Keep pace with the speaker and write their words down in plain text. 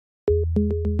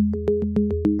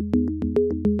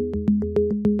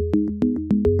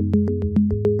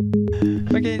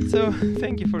right, so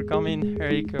thank you for coming,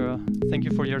 Eric. Thank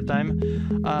you for your time.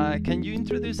 Can you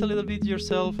introduce a little bit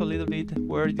yourself, a little bit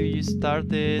where do you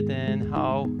started and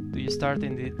how do you start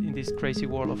in this crazy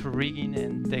world of rigging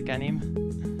and tech anim?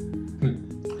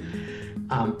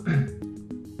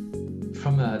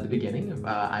 From the beginning,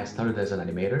 I started as an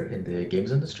animator in the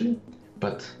games industry,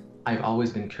 but I've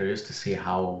always been curious to see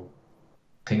how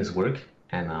things work.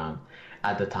 And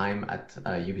at the time at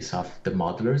Ubisoft, the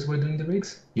modelers were doing the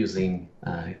rigs using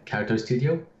Character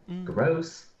Studio.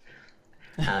 Gross.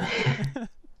 Uh,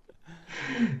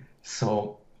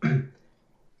 so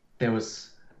there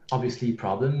was obviously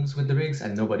problems with the rigs,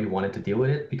 and nobody wanted to deal with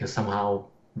it because somehow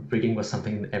rigging was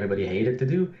something everybody hated to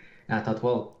do. And I thought,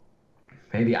 well,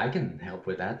 maybe I can help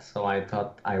with that. So I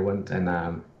thought I went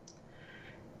and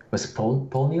was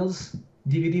Paul Neal's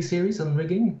DVD series on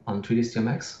rigging on 3ds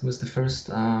Max was the first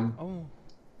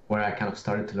where I kind of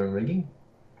started to learn rigging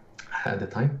at the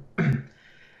time.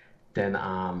 Then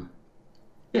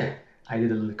yeah, I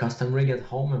did a little custom rig at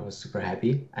home and was super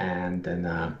happy. And then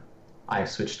I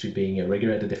switched to being a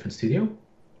rigger at a different studio.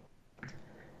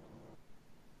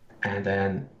 And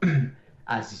then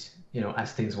as you know,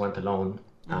 as things went along,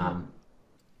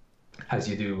 as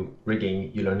you do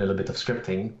rigging, you learn a little bit of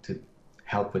scripting to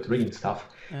help with rigging stuff.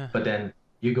 But then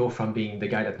you go from being the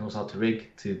guy that knows how to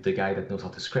rig to the guy that knows how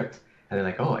to script. And they're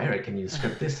like, oh, Eric, can you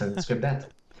script this and script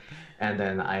that? And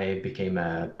then I became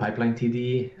a pipeline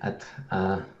TD at,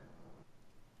 I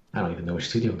don't even know which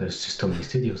studio. There's just so many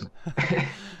studios.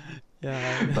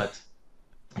 But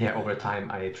yeah, over time,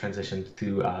 I transitioned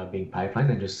to being pipeline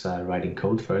and just writing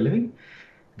code for a living.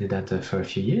 Did that for a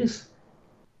few years.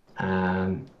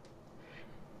 And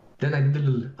then I did a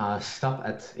little stop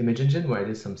at Image Engine where I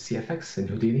did some CFX in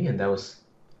Houdini, and that was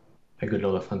a good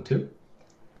load of fun too.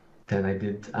 Then I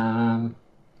did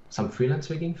some freelance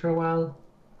rigging for a while,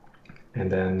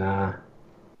 and then now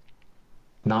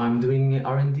I'm doing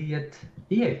R&D at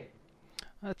EA.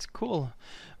 That's cool,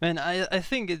 man. I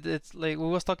think it's like we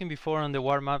was talking before on the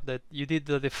warm up that you did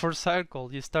the first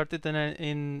cycle. You started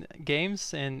in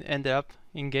games and ended up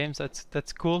in games.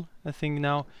 That's cool. I think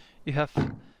now you have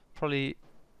probably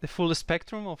the full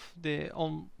spectrum of the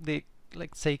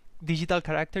like say digital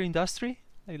character industry.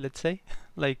 Let's say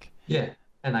yeah.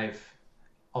 And I've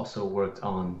also worked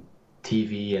on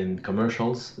TV and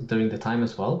commercials during the time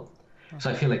as well.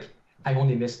 So I feel like I've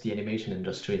only missed the animation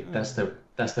industry. That's the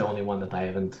only one that I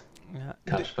haven't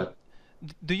touched. But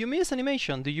do you miss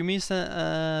animation? Do you miss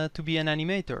to be an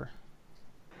animator?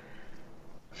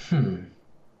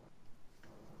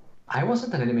 I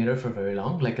wasn't an animator for very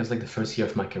long. Like it was like the first year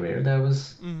of my career that I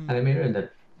was animator, and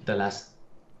the last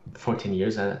 14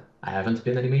 years I haven't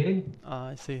been animating.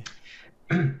 I see.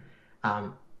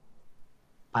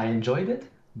 I enjoyed it,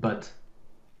 but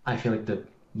I feel like the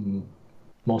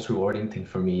most rewarding thing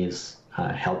for me is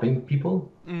helping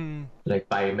people, like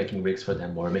by making rigs for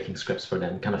them or making scripts for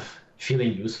them, kind of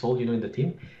feeling useful, you know, in the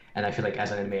team. And I feel like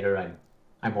as an animator,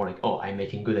 I'm more like, oh, I'm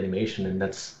making good animation and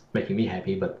that's making me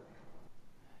happy. But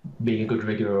being a good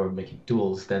rigger or making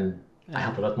tools, then I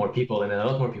help a lot more people, and a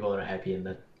lot more people are happy, and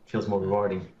that feels more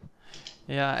rewarding.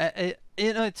 Yeah,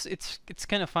 you know, it's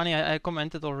kind of funny. I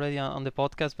commented already on the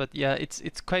podcast, but yeah,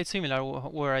 it's quite similar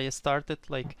where I started.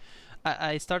 Like,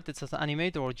 I started as an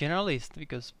animator or generalist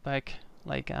because back,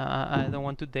 like, I don't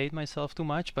want to date myself too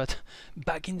much, but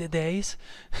back in the days,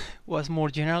 was more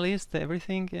generalist.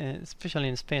 Everything, especially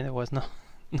in Spain, it was not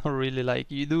really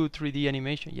like you do 3D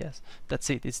animation. Yes, that's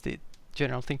it. It's the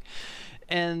general thing,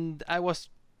 and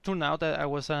turned out that I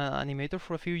was an animator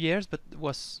for a few years, but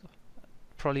was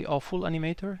probably awful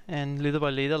animator, and little by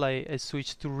little I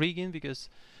switched to rigging because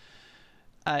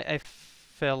I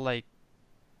felt like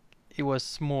it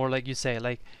was more, like you say,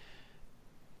 like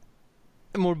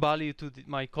more value to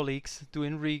my colleagues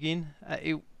doing rigging.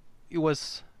 It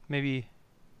was maybe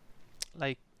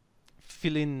like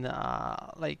feeling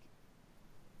like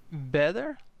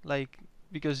better, like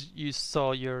because you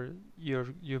saw your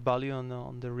value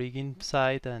on the rigging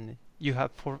side, and you have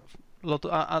for a lot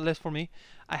at least for me,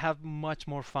 I have much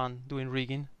more fun doing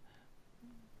rigging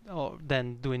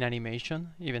than doing animation.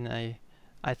 Even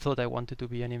I thought I wanted to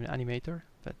be an animator,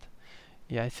 but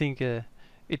yeah, I think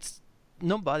it's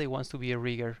nobody wants to be a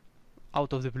rigger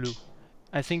out of the blue.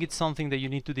 I think it's something that you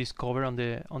need to discover on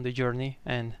the journey,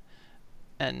 and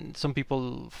some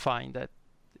people find that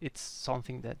it's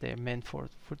something that they're meant for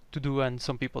to do, and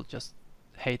some people just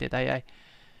hate it. I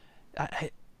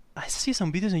see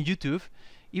some videos on YouTube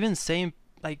even saying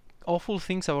like awful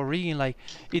things about rigging, like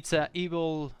it's a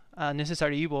evil,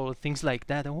 necessary evil, things like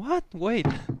that. And what? Wait,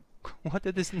 What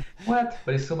it is? What?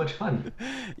 But it's so much fun.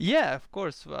 Yeah, of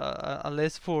course.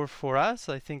 Unless for us,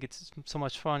 I think it's so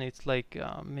much fun. It's like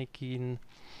making,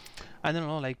 I don't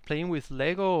know, like playing with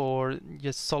Lego or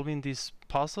just solving these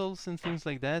puzzles and things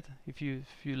like that. If you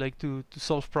like to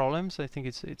solve problems, I think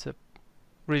it's a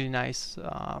really nice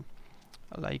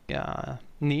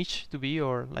niche to be,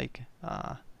 or like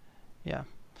yeah,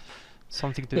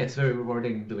 something Yeah, to. it's very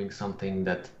rewarding doing something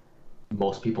that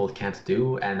most people can't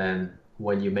do, and then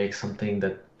when you make something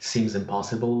that seems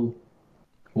impossible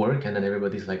work, and then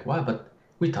everybody's like, "Wow, but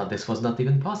we thought this was not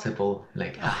even possible."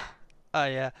 Like, ah,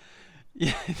 Yeah,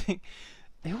 yeah. I think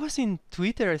it was in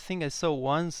Twitter. I think I saw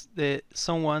once that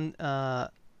someone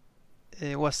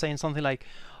was saying something like,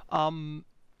 um,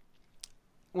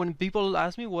 when people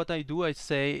ask me what I do, I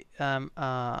say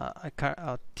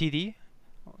a TD,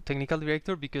 technical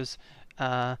director, because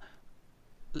uh,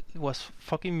 was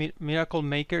fucking miracle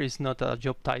maker is not a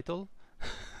job title,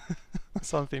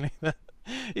 something like that.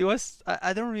 It was,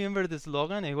 I don't remember the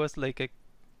slogan. It was like a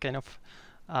kind of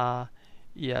uh,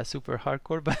 yeah, super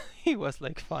hardcore, but it was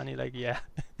like funny, like, yeah,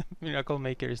 miracle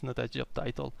maker is not a job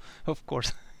title, of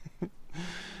course.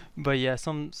 But yeah,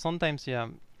 sometimes, yeah,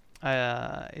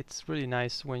 it's really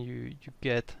nice when you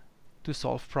get to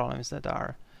solve problems that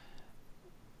are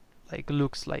like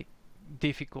looks like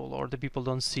difficult, or the people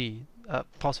don't see a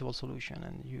possible solution,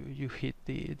 and you hit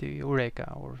the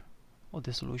eureka, or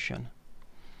the solution.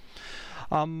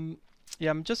 um yeah,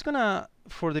 I'm just gonna,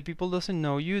 for the people doesn't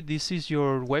know you, this is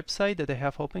your website that I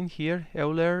have open here,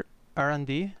 Euler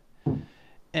R&D,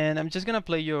 and I'm just gonna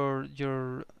play your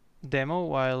demo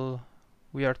while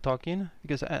we are talking,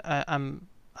 because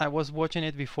I was watching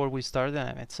it before we started,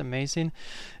 and it's amazing.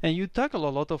 And you tackle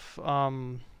a lot of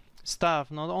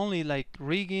stuff, not only like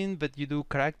rigging, but you do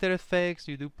character effects,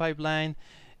 you do pipeline,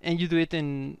 and you do it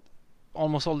in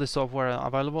almost all the software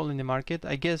available in the market.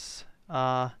 I guess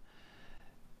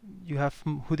you have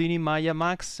Houdini, Maya,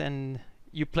 Max, and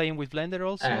you playing with Blender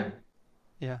also. and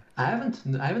Yeah. I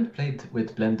haven't played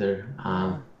with Blender,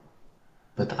 Uh,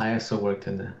 but I also worked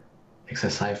in the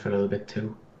XSI for a little bit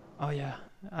too. oh yeah,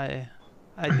 I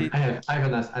I did. I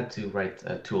even had to write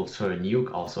tools for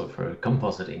Nuke also for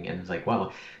compositing, and it's like,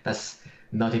 wow, that's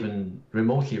not even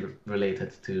remotely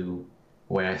related to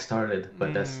where I started,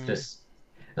 but Mm,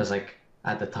 that's like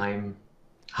at the time,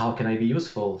 how can I be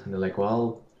useful? And they're like,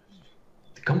 well,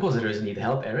 the compositors need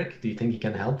help, Eric. Do you think you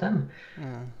can help them?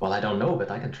 uh. Well, I don't know,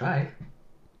 but I can try.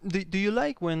 Do you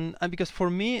like when because for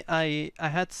me I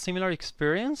had similar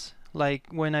experience, like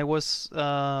when I was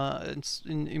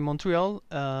in Montreal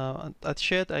at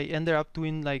Shed. I ended up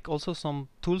doing like also some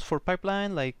tools for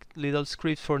pipeline, like little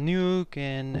scripts for Nuke,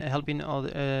 and helping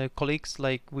other colleagues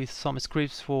like with some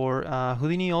scripts for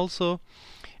Houdini also,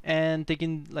 and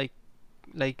taking like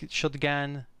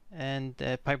shotgun and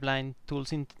pipeline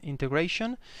tools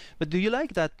integration. But do you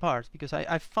like that part? Because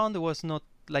I found it was not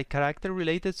like character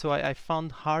related, so I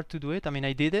found hard to do it. I mean,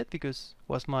 I did it because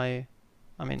was my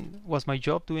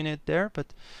job doing it there,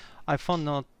 but I found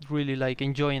not really like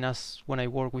enjoying as when I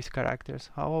work with characters.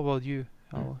 How about you?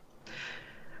 How?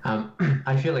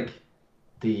 I feel like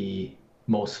the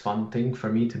most fun thing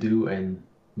for me to do in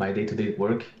my day-to-day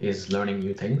work is learning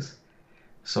new things.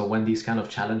 So when these kind of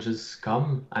challenges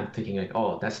come, I'm thinking like,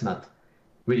 oh, that's not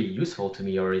really useful to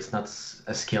me, or it's not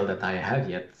a skill that I have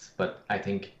yet. But I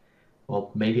think,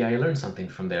 well, maybe I learned something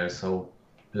from there. So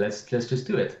let's just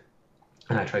do it.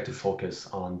 And I try to focus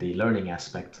on the learning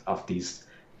aspect of these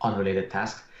unrelated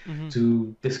tasks Hmm.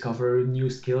 to discover new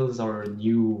skills or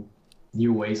new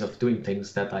ways of doing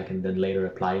things that I can then later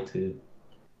apply to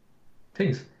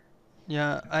things.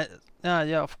 Yeah,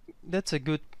 yeah, that's a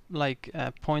good like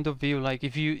point of view. Like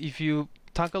if you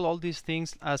tackle all these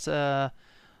things as a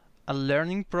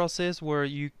learning process where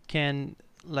you can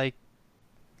like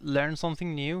learn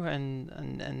something new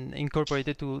and incorporate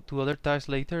it to other tasks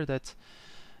later, that's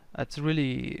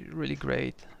really really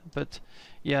great. But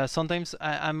yeah, sometimes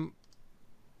I'm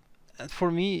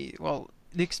for me, well,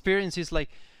 the experience is like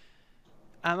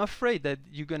I'm afraid that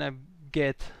you're gonna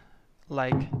get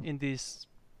like in this,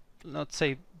 not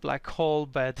say black hole,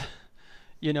 but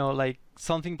like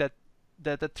something that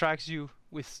attracts you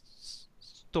with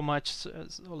so much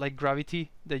like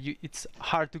gravity that you it's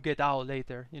hard to get out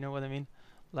later. You know what I mean?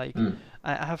 Like Mm.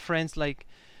 I have friends, like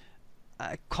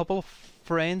a couple of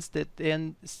friends that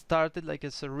then started like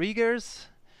as riggers,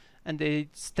 and they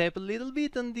step a little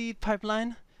bit on the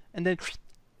pipeline and then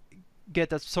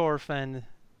get absorbed and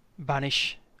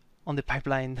vanish on the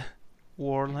pipeline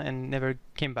world and never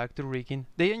came back to rigging.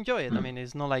 They enjoy it. I Mm. mean,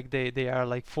 it's not like they are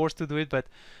like forced to do it, but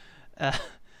uh,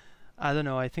 I don't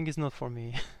know. I think it's not for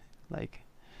me. Like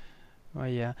Oh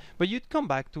yeah, but you'd come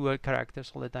back to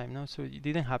characters all the time, no? So it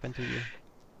didn't happen to you.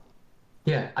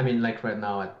 Yeah, I mean, like right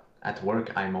now at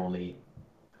work, I'm only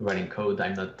running code.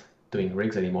 I'm not doing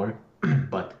rigs anymore,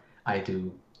 but I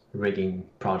do rigging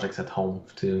projects at home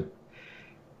to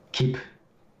keep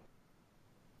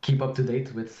keep up to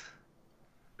date with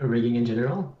rigging in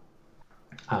general.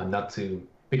 Not to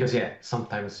because yeah,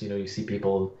 sometimes you see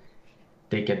people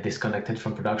they get disconnected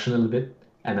from production a little bit,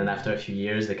 and then Mm. after a few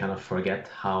years they kind of forget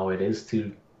how it is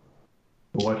to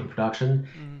work in production,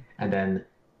 Mm. and then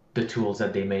the tools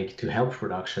that they make to help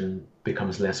production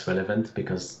becomes less relevant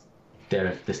because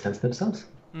they've distanced themselves.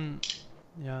 Mm.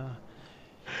 Yeah.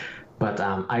 But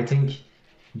I think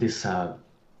this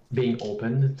being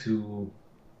open to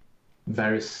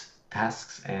various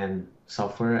tasks and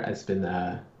software has been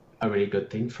a really good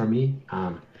thing for me.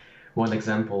 One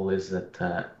example is that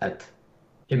at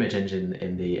Image Engine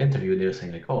in the interview, they were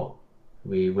saying like, "Oh,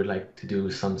 we would like to do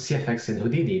some CFX in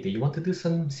Houdini. Do you want to do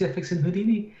some CFX in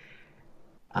Houdini?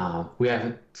 We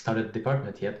haven't started the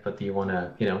department yet, but do you want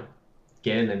to,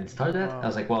 get in and start that?" I Wow.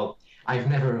 was like, "Well, I've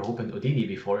never opened Houdini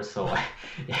before, so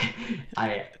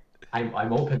I,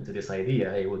 I'm open to this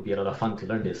idea. It would be a lot of fun to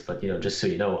learn this, but just so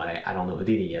you know, I don't know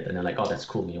Houdini yet." And they're like, "Oh, that's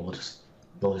cool.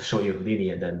 We'll show you Houdini,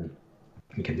 and then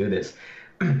we can do this."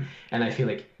 And I feel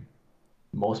like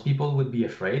most people would be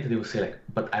afraid. They would say like,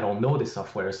 "But I don't know this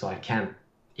software, so I can't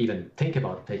even think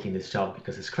about taking this job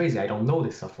because it's crazy. I don't know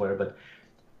this software." But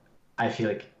I feel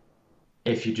like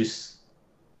if you just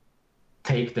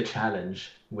take the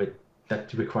challenge with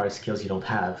that requires skills you don't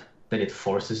have, then it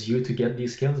forces you to get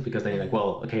these skills because then you're like, Mm.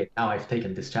 well, okay, now I've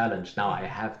taken this challenge, now I Mm.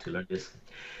 have to learn this.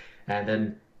 And then,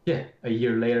 yeah, a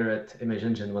year later at Image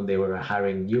Engine, when they were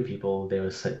hiring new people, they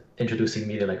were introducing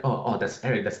me. They're like, oh, that's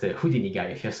Eric, that's the Houdini guy.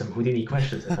 If you have some Houdini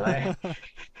questions, I thought,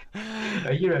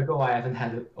 a year ago, I haven't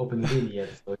had open Houdini yet,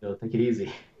 so take it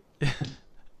easy.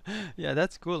 Yeah,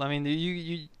 that's cool. I mean,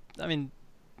 I mean,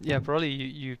 yeah, probably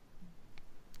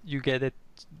you get it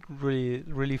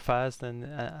really fast, and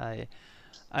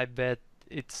I bet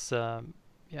it's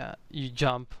yeah, you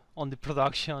jump on the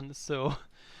production. So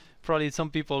probably some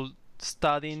people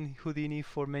studying Houdini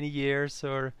for many years,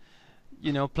 or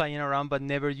playing around but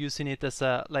never using it as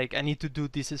a, like, I need to do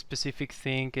this specific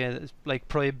thing, like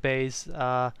project based,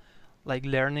 like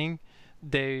learning.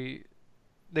 They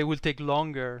they will take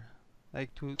longer, like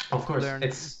Of to course, learn.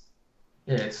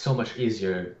 it's so much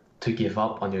easier to give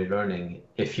up on your learning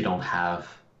if you don't have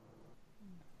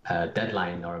a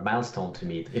deadline or a milestone to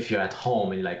meet. If you're at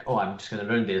home and you're like, oh, I'm just gonna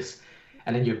learn this,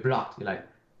 and then you're blocked, you're like,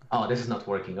 oh, this is not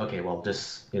working. Okay, well,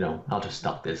 I'll just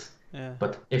stop this. Yeah.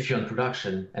 But if you're in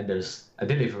production and there's a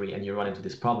delivery and you run into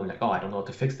this problem, like, oh, I don't know how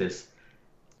to fix this,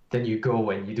 then you go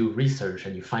and you do research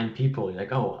and you find people. You're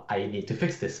like, oh, I need to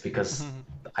fix this because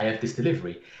I have this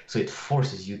delivery. So it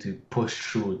forces you to push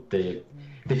through the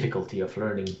difficulty of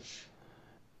learning.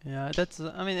 Yeah, that's.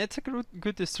 I mean, it's a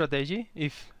good strategy.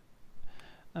 If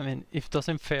I mean, if it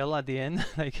doesn't fail at the end,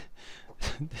 like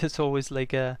there's always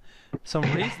like some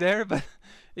risk there, but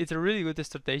it's a really good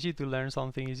strategy to learn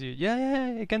something. Is you,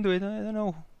 yeah, I can do it. I don't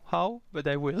know how, but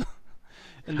I will,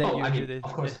 and then Oh, you I do mean, it.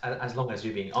 of Yeah, course, as long as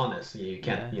you're being honest, you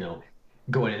can't, yeah.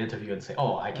 go in an interview and say,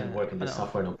 "Oh, I can work in I this know.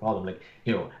 software, no problem." Like,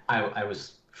 I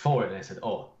was forward and I said,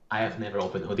 "Oh, I have never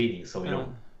opened Houdini, so Uh,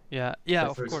 yeah,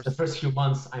 of the course. first few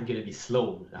months I'm gonna be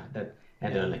slow."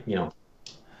 And they're Yeah, like,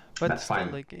 but that's still,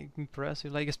 fine. like,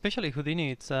 impressive. Like, especially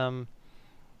Houdini, it's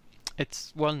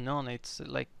well known. It's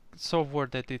like software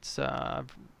that it's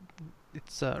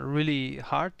really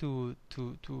hard to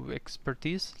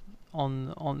expertise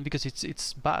on, because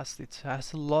it's vast. It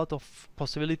has a lot of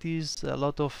possibilities, a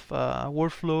lot of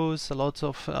workflows, a lot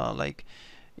of like,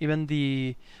 even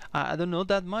the I don't know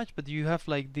that much, but you have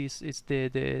like this. It's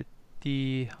the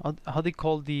how they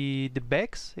call the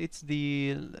Bex. It's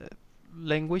the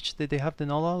language that they have, the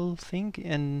nodal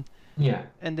thing, Yeah.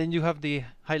 and then you have the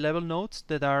high level nodes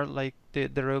that are like the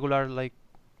regular, like,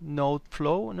 node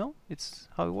flow. No, it's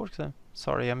how it works.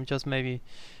 Sorry, I'm just maybe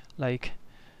like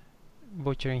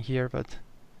butchering here, but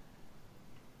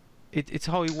it's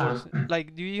how it works.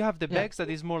 Like, do you have the Yeah. Bex that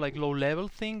is more like low level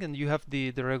thing, and you have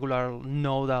the regular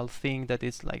nodal thing that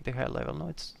is like the high level? No,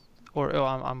 it's, or oh,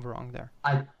 I'm wrong there.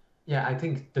 I yeah, I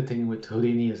think the thing with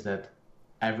Houdini is that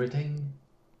everything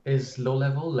is low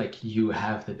level. Like you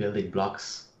have the building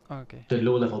blocks, Okay. the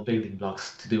low level building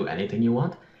blocks to do anything you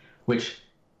want, which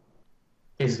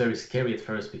is very scary at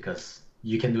first because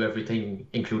you can do everything,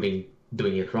 including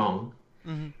doing it wrong.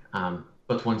 Mm-hmm.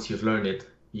 But once you've learned it,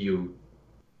 you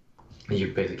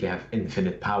basically have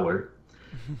infinite power.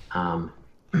 Um,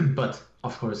 but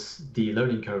of course, the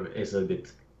learning curve is a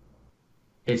bit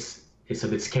it's a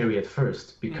bit scary at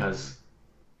first Mm-hmm. because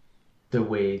the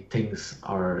way things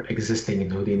are existing in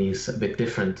Houdini is a bit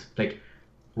different. Like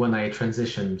when I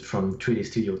transitioned from 3D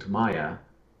Studio to Maya,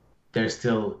 there's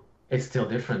still it's still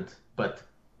different, but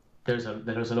there's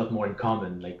a lot more in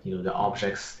common. Like the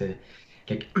objects, the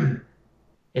like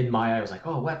in Maya, I was like,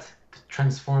 oh, what? The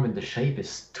transform in the shape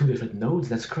is two different nodes.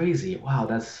 That's crazy. Wow,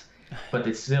 that's. But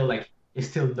it's still it's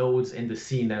still nodes in the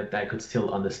scene that I could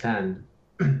still understand.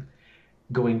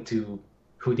 Going to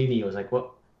Houdini, I was like,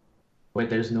 what? Wait,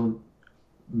 there's no.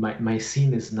 My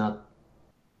scene is not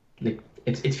like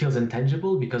it feels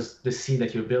intangible because the scene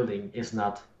that you're building is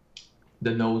not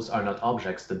the nodes are not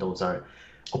objects, the nodes are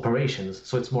operations.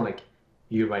 So it's more like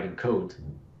you're writing code.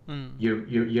 Mm.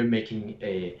 You're making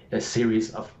a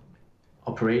series of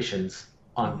operations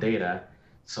on Mm-hmm. data.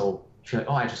 So if you're like,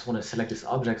 oh, I just want to select this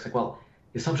object, it's like, well,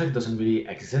 this object doesn't really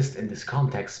exist in this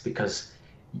context because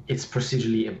it's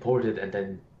procedurally imported and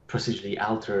then procedurally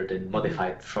altered and Mm-hmm.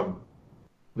 modified from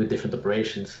with different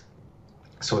operations.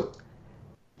 So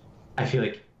I feel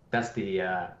like that's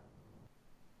the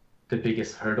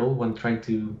biggest hurdle when trying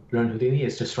to learn Houdini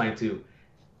is just trying to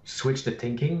switch the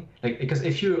thinking. Like because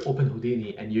if you open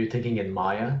Houdini and you're thinking in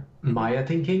Mm-hmm. Maya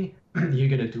thinking, you're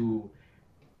gonna do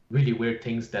really weird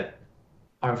things that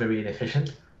are very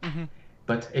inefficient. Mm-hmm.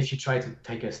 But if you try to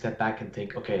take a step back and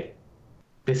think, okay,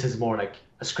 this is more like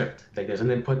a script. Like there's an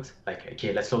input, like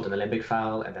okay, let's load an Alembic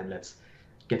file and then let's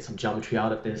get some geometry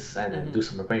out of this and then Mm-hmm. do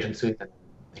some operations to it and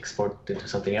export it into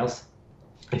something else.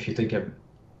 If you think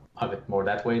of it more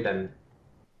that way, then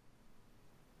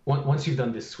once you've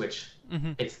done this switch,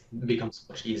 Mm-hmm. it becomes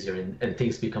much easier and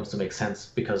things becomes to make sense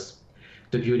because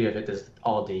the beauty of it is that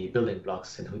all the building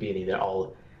blocks in Houdini, they're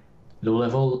all low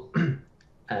level,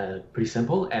 pretty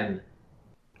simple, and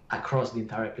across the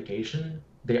entire application,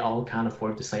 they all kind of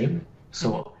work the same. Mm-hmm.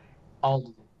 So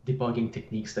all the debugging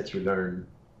techniques that you learn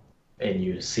in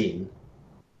your scene,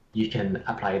 you can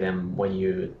apply them when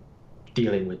you're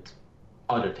dealing with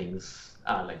other things,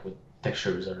 like with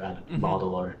textures or a Mm-hmm.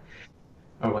 model or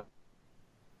when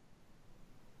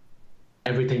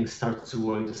everything starts to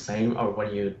work the same, or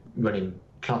when you're running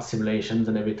cloud simulations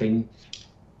and everything,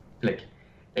 like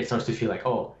it starts to feel like,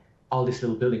 oh, all these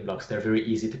little building blocks, they're very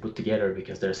easy to put together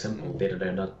because they're simple.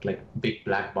 They're not like big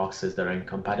black boxes that are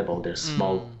incompatible. They're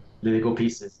small Mm. Lego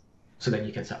pieces. So then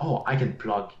you can say, oh, I can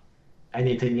plug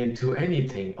anything into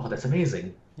anything. Oh, that's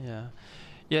amazing. Yeah.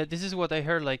 Yeah, this is what I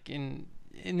heard like in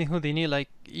Houdini like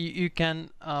you can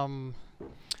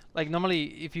like normally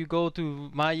if you go to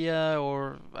Maya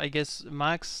or I guess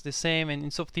Max the same and in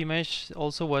Softimage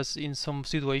also was in some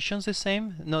situations the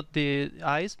same, not the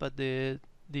eyes but the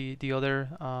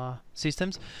other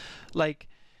systems. Like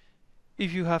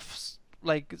if you have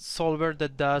like solver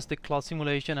that does the cloud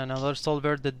simulation and another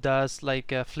solver that does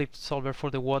like a flip solver for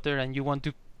the water and you want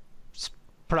to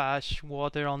splash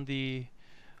water on the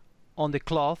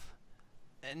cloth,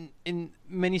 and in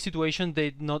many situations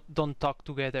they not don't talk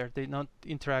together, they not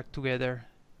interact together,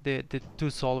 the two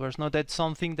solvers. Now that's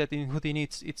something that in Houdini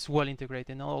it's well integrated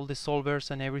and all the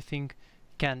solvers and everything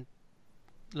can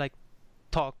like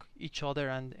talk each other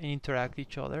and interact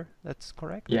each other. That's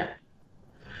correct. Yeah,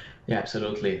 yeah,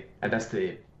 absolutely. And that's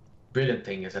the brilliant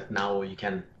thing is that now you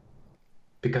can,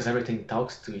 because everything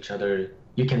talks to each other,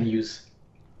 you can use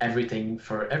everything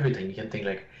for everything. You can think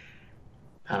like,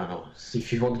 I don't know,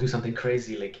 if you want to do something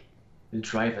crazy, like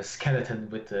drive a skeleton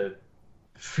with a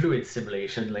fluid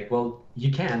simulation, like, well,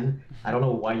 you can. I don't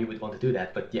know why you would want to do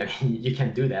that, but yeah, you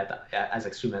can do that, as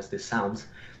extreme as this sounds.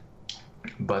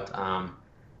 But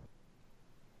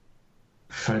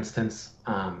for instance,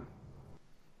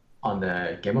 on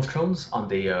the Game of Thrones, on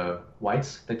the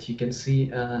whites that you can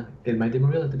see in my demo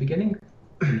reel at the beginning,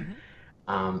 Mm-hmm.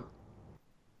 um,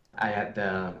 I had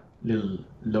the little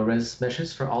low-res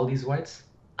meshes for all these whites,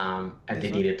 and This they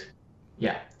one. needed,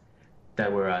 yeah,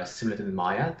 that were simulated in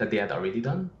Maya that they had already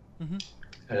done,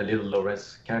 Mm-hmm. little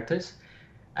low-res characters,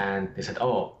 and they said,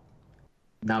 oh,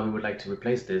 now we would like to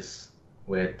replace this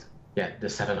with yeah the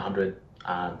 700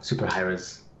 super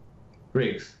high-res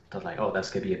rigs. Thought like, oh, that's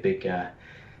gonna be a big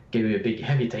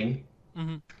heavy thing,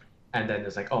 Mm-hmm. and then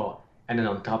it's like, oh, and then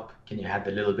on top, can you have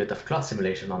the little bit of cloud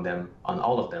simulation on them, on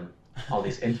all of them, all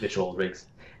these individual rigs,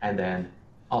 and then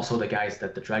also the guys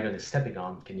that the dragon is stepping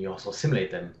on, can you also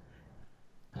simulate them?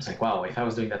 I was like, wow, if I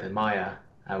was doing that in Maya,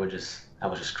 I would just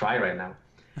cry right now.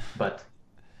 But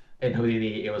in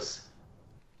Houdini, it was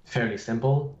fairly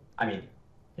simple. I mean,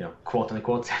 quote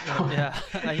unquote simple. Yeah.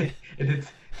 I. It did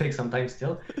take some time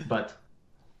still, but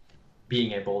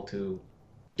being able to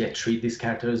treat these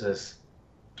characters as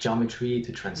geometry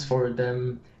to Mm-hmm. transform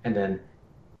them and then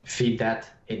feed that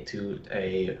into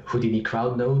a Houdini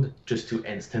crowd node just to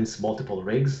instance multiple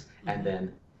rigs and Mm-hmm.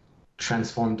 then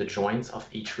transform the joints of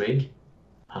each rig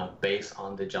based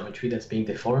on the geometry that's being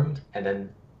deformed, and then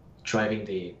driving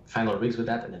the final rigs with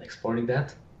that, and then exporting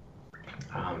that.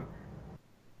 Um,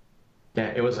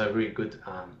 yeah, it was a really good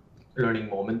learning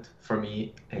moment for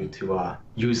me into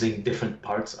using different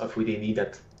parts of Houdini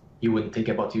that you wouldn't think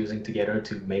about using together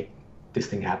to make this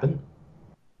thing happen.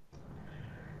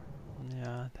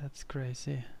 Yeah, that's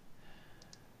crazy.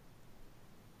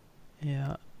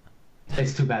 Yeah.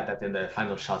 It's too bad that in the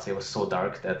final shots it was so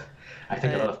dark that I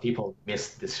think a Uh, lot of people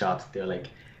missed this shot. They're like,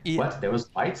 yeah. "What? There was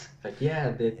light?" Like, yeah,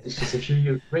 it's just if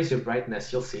you raise your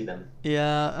brightness, you'll see them.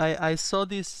 Yeah, I saw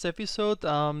this episode.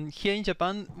 Here in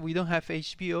Japan, we don't have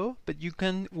HBO, but you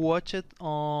can watch it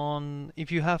on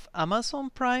if you have Amazon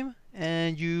Prime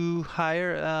and you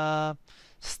hire a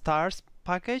Stars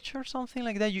package or something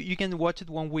like that. You can watch it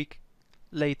 1 week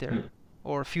later Hmm.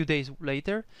 or a few days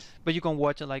later, but you can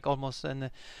watch it like almost.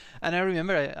 And I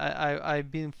remember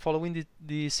I've been following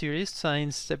the series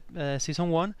since season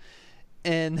one,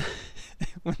 and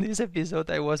when this episode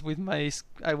I was with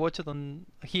I watched it on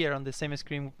here on the same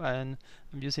screen, and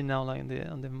I'm using now like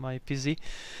on the my PC,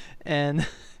 and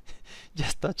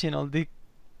just touching all the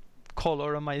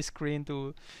color on my screen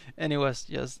to, and it was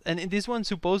just, and this one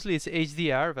supposedly it's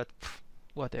HDR, but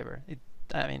whatever it,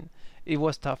 I mean, it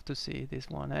was tough to see this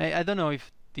one. I don't know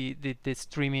if the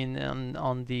streaming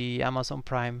on the Amazon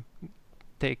Prime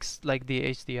takes like the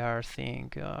HDR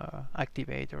thing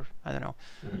activate, or I don't know.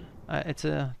 Hmm. It's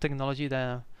a technology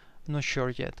that I'm not sure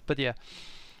yet. But yeah,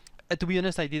 to be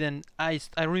honest, I didn't. I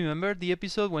remember the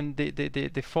episode when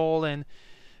they fall, and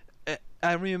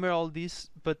I remember all this,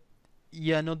 but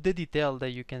yeah, not the detail that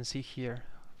you can see here.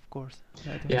 Of course.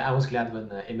 Yeah, I was glad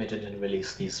when Image Engine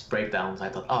released these breakdowns. I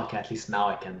thought, oh, okay, at least now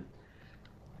I can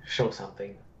show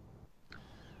something.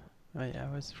 Oh, yeah,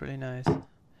 it was really nice.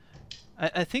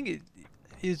 I think it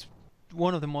is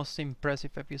one of the most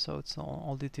impressive episodes on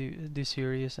all the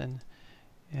series, and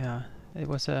yeah, it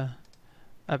was a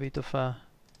bit of a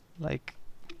like,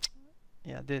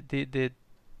 yeah, the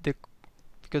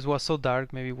because it was so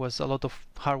dark, maybe it was a lot of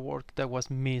hard work that was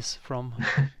missed from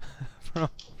from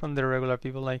from the regular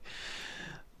people,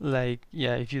 like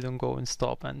yeah, if you don't go and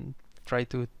stop and try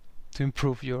to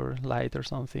improve your light or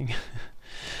something.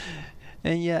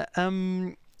 And yeah,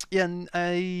 yeah, and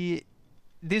I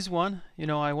this one,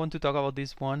 I want to talk about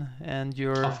this one and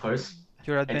Of course,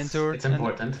 your adventure it's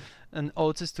important. and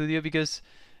Oats Studio, because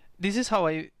this is how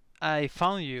I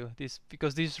found you, this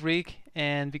because this rig,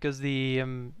 and because the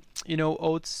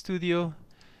Oats Studio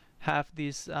have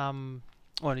this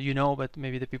well, but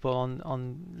maybe the people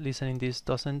on listening this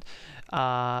doesn't,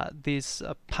 this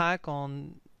pack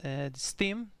on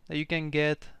Steam that you can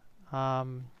get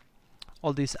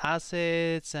all these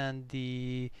assets and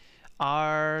the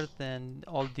art and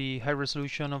all the high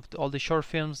resolution of all the short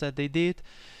films that they did.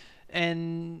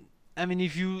 And I mean,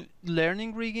 if you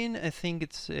learning rigging, I think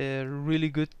it's a really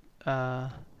good uh,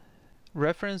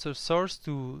 reference or source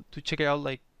to check out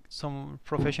like some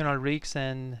professional rigs,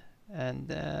 and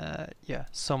yeah,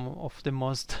 some of the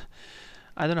most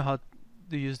I don't know how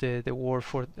to use the word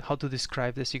for how to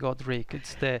describe the Sigot rig.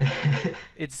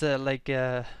 It's like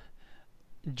a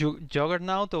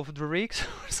juggernaut of the rigs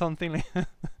or something like that.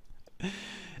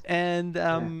 And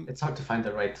Yeah, it's hard to find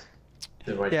the right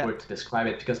yeah, word to describe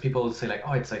it because people say like,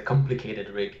 oh, it's a complicated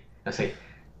rig. I say,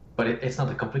 but it's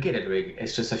not a complicated rig.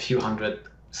 It's just a few hundred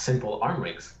simple arm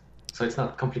rigs. So it's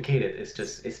not complicated.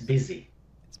 It's busy.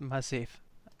 it's massive.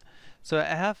 So I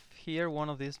have here one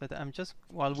of these, but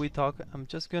while we talk, I'm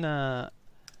just gonna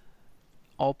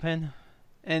open,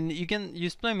 and you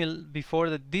explained me before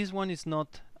that this one is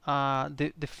not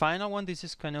the final one. This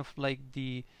is kind of like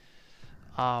the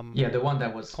Yeah, the one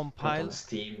that was put on compile.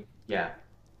 Steam. Yeah,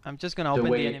 I'm just gonna the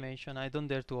open the way. animation. I don't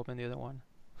dare to open the other one.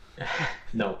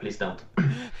 No, please don't.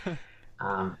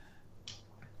 Um,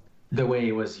 the way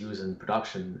it was used in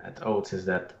production at Oats is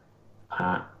that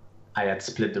uh, I had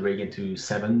split the rig into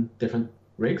 7 different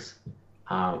rigs.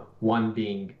 One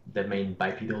being the main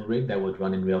bipedal rig that would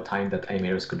run in real time that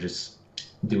animators could just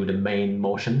do the main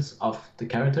motions of the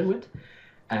character with.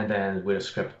 And then with a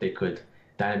script, they could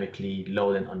dynamically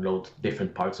load and unload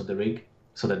different parts of the rig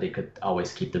so that they could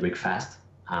always keep the rig fast,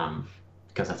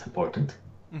 because that's important.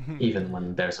 Mhm. Even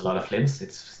when there's a lot of limbs,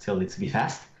 it still needs to be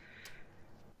fast.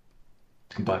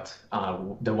 But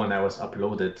the one that was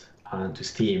uploaded to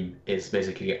Steam is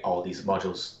basically all these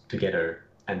modules together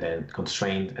and then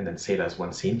constrained and then saved as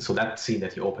one scene. So that scene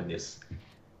that you open is,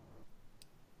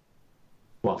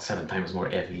 well, 7 times more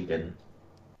heavy than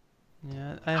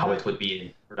Yeah, how it would be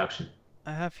in production.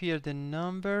 I have here the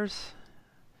numbers.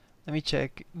 Let me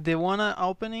check. The one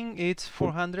opening it's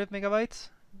 400 megabytes,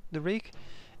 the rig,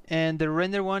 and the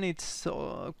render one it's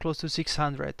close to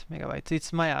 600 megabytes.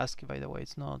 It's my ASCII, by the way.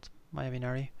 It's not my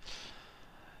binary.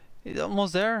 It's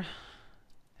almost there.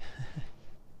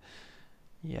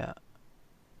 Yeah.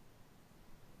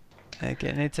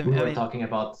 Again, it's We I were mean, talking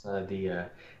about the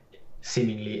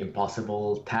seemingly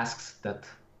impossible tasks that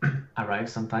arrive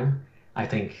sometime. I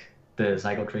think the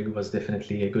Zygote rig was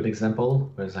definitely a good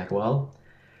example. Where it's like, well,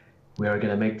 we are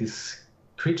gonna make this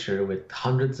creature with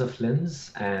hundreds of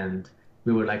limbs, and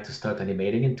we would like to start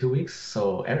animating in 2 weeks.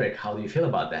 So, Eric, how do you feel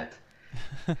about that?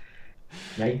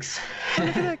 Yikes! oh,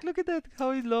 look at that! Look at that!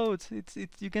 How it loads. It's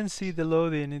you can see the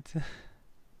loading. It's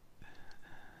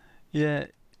yeah.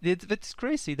 It's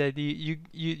crazy that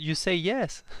you say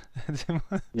yes.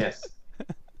 Yes.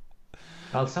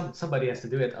 Well, somebody has to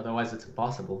do it, otherwise it's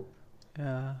impossible.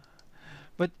 Yeah.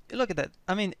 But look at that.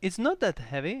 I mean, it's not that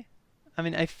heavy. I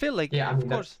mean, I feel like, Yeah, I of mean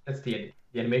course. that's the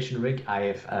animation rig. I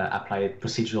have applied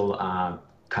procedural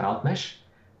cutout mesh.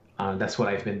 That's what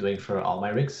I've been doing for all my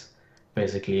rigs,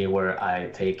 basically, where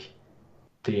I take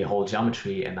the whole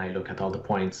geometry and I look at all the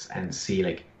points and see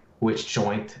like which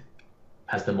joint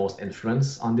has the most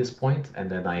influence on this point, and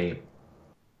then I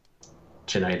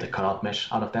generate a cutout mesh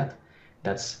out of that.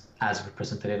 That's as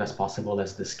representative as possible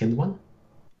as the skinned one.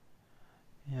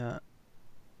 Yeah.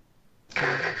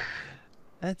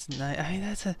 That's nice. I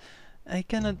mean, I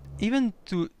cannot even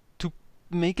to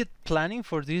make it planning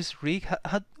for this rig.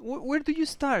 Where do you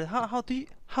start? How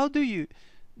do you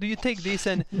take this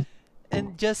and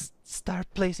just start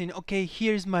placing? Okay,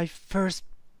 here's my first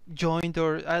joint,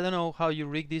 or I don't know how you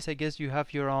rig this. I guess you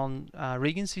have your own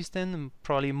rigging system,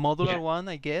 probably modular Yeah. one,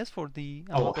 I guess, for the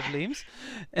Oh, amount of limbs.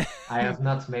 I have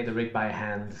not made a rig by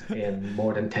hand in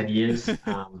more than 10 years.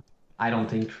 I don't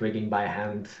think rigging by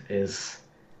hand is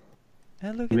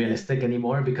And look at that. realistic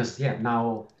anymore because, yeah,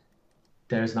 now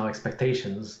there's now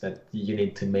expectations that you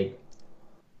need to make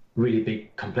really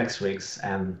big, complex rigs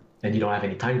and you don't have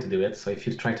any time to do it. So if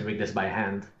you try to rig this by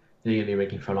hand, you're going to be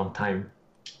rigging for a long time.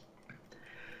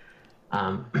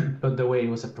 But the way it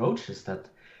was approached is that,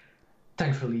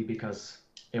 thankfully, because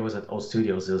it was at O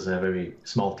Studios, it was a very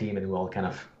small team, and we all kind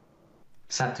of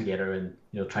sat together and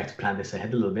tried to plan this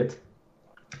ahead a little bit.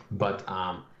 But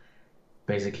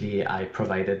basically, I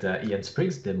provided Ian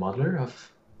Spriggs, the modeler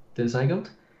of the Zygote,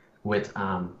 with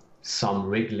some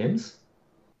rig limbs.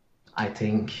 I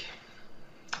think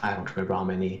I don't remember how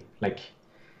many, like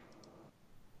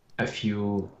a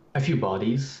few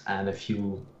bodies and a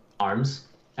few arms,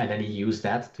 and then he used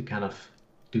that to kind of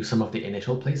do some of the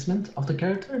initial placement of the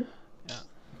character. Yeah,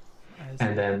 I And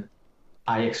see. then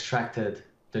I extracted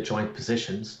the joint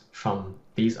positions from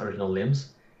these original limbs.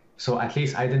 So at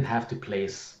least I didn't have to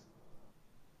place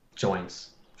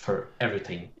joints for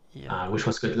everything, Yeah, which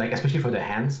was good. Like especially for the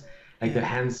hands, like the yeah,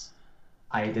 hands,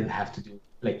 I didn't have to do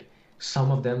like some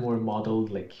of them were modeled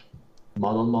like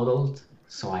modeled,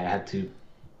 so I had to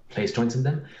place joints in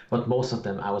them. But most of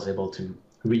them, I was able to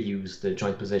reuse the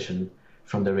joint position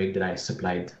from the rig that I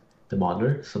supplied the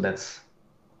modeler. So that's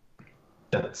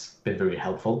been very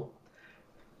helpful.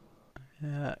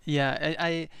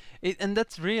 yeah. And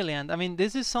that's brilliant. I mean,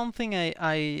 this is something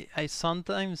I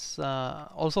sometimes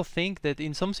also think that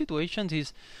in some situations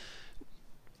is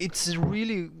it's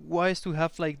really wise to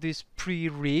have like this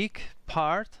pre-rig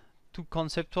part to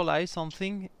conceptualize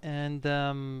something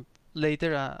and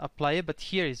later apply it. But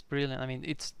here is brilliant. I mean,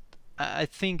 I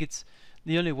think it's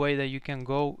the only way that you can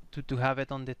go to have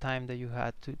it on the time that you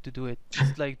had to do it.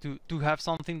 It's like to have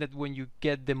something that when you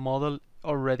get the model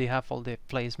already have all the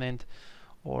placement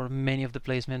or many of the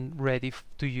placement ready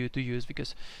to you to use,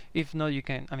 because if not you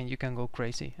can, I mean, you can go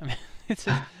crazy. I mean, it's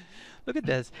just, look at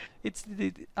this. It's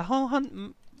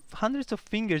hundreds of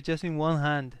fingers just in one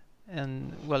hand,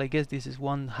 and well, I guess this is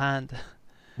one hand.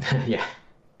 Yeah.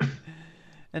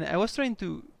 And I was trying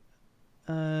to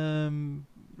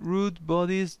root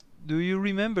bodies. Do you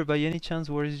remember by any chance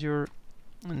where is your?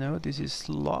 No, this is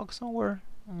log somewhere.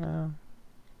 Uh,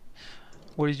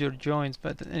 where is your joints?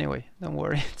 But anyway, don't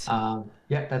worry.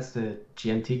 Yeah, that's the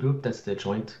GNT group. That's the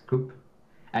joint group.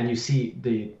 And you see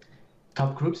the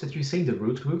top groups that you see, the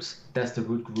root groups. That's the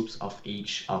root groups of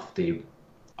each of the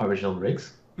original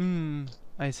rigs.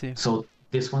 I see. So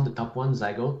this one, the top one,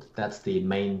 Zygote, that's the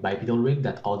main bipedal rig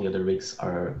that all the other rigs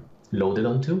are loaded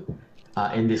onto.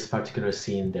 In this particular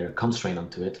scene, they're constrained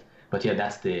onto it. But yeah,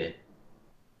 that's the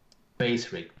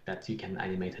base rig that you can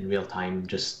animate in real time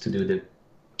just to do the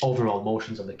overall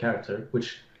motions of the character,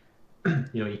 which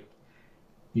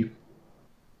you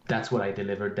that's what I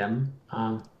delivered them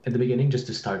at the beginning, just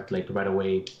to start like right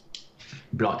away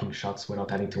blocking shots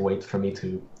without having to wait for me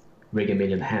to rig a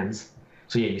million hands.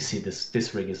 So yeah, you see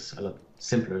this rig is a lot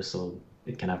simpler, so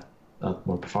it kind of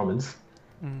more performance.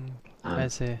 Mm, I Um,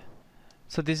 see.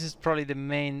 So this is probably the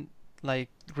main like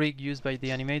rig used by the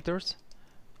animators,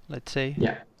 let's say,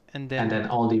 yeah, and and then then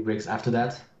all the rigs after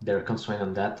that, they're constrained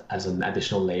on that as an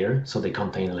additional layer, so they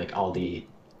contain like all the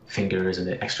fingers and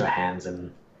the extra hands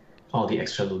and all the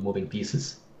extra little moving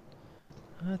pieces.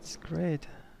 that's great.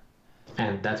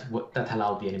 And that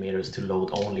allowed the animators to load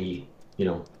only,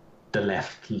 the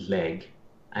left leg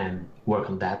and work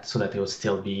on that so that it would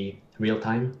still be real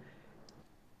time.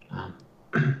 Um,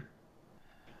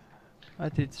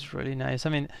 That it's really nice. I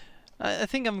mean, I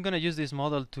think I'm gonna use this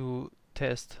model to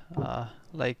test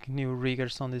like new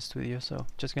riggers on the studio. So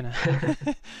just gonna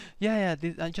yeah,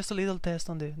 yeah, just a little test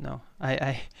on the no,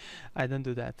 I don't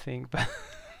do that thing, but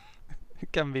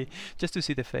it can be just to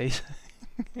see the face.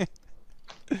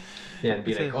 yeah, and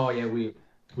be It's like, a oh yeah,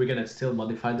 we're gonna still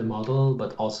modify the model,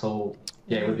 but also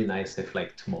yeah, it yeah. would be nice if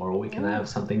like tomorrow we can Oh, have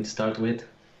something to start with.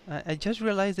 I just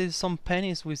realized there's some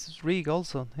pennies with rig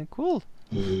also. Cool.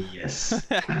 Yes.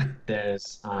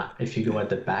 There's if you go at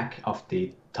the back of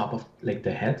the top of like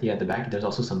the head, yeah, at the back, there's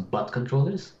also some butt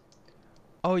controllers.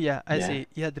 Oh yeah, I Yeah, see.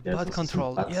 Yeah, the there's butt also some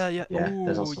control. butt. Yeah, yeah. Yeah,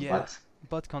 there's Oh also yeah, butt.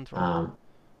 butt control. Um,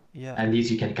 Yeah. and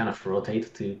these you can kind of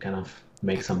rotate to kind of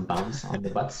make some bounce on the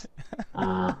butts.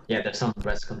 Yeah, there's some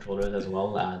breast controllers as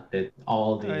well. That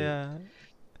Oh yeah.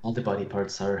 all the body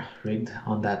parts are rigged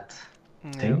on that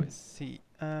Yeah, we thing. see.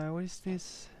 What is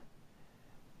this?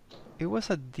 It was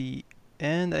at the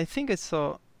end. I think I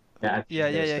saw. Yeah, at the Yeah, end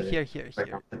yeah, there's yeah. the Here, here, right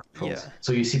here. of the controls. Yeah.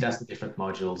 So you see that's the different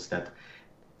modules that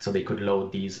so they could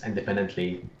load these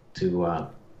independently to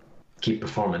keep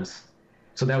performance.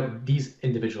 So that these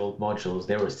individual modules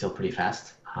they were still pretty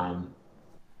fast,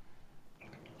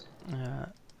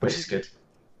 which But is good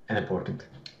and important.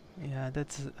 yeah,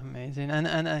 that's amazing. And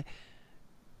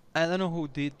I don't know who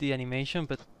did the animation,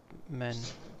 but man,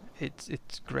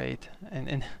 it's great.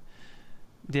 And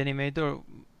the animator,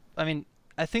 I mean,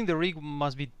 I think the rig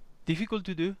must be difficult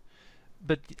to do,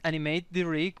 but animate the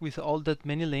rig with all that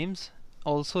many limbs.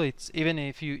 Also, it's even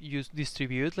if you use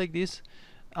distribute like this,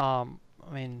 I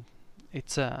mean,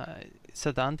 it's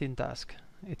a daunting task.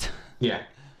 It's Yeah.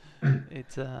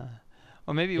 it's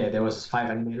or maybe Yeah, there was 5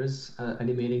 animators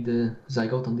animating the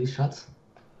zygote on these shots.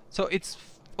 so it's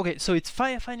okay. So it's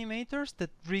 5 animators that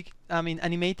I mean,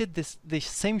 animated the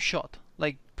same shot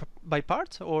like by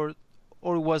parts, or it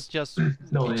was just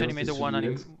No, each it was animator one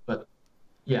distributed, but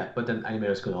yeah, but then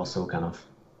animators could also kind of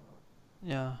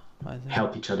Yeah, I see.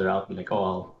 help each other out, be like,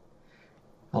 oh,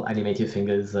 I'll animate your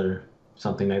fingers or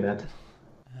something like that.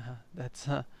 That's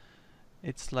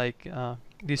it's like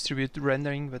distribute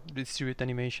rendering, but distribute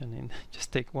animation, and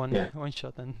just take one Yeah. one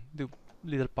shot and do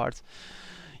little parts.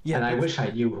 Yeah, And I but wish I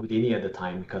knew Houdini at the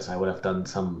time because I would have done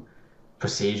some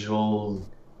procedural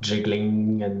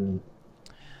jiggling and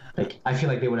like I feel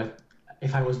like they would have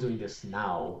if I was doing this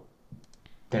now,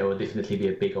 there would definitely be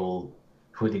a big old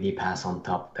Houdini pass on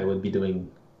top that would be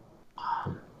doing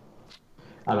um,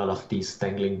 a lot of these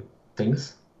dangling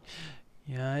things.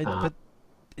 yeah, Uh, but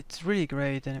it's really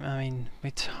great, and I mean,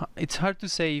 it's hard to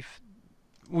say if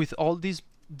with all this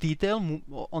detail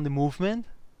on the movement,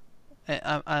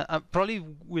 I probably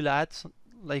will add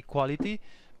like quality,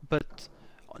 but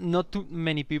not too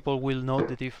many people will know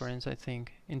the difference. I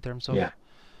think in terms of yeah.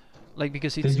 like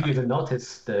because Did it's you even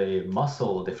notice the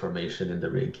muscle deformation in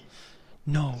the rig?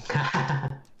 no,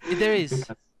 there is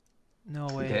Because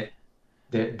no way.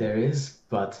 there, there is,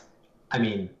 but I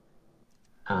mean,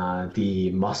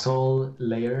 the muscle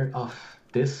layer of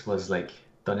this was like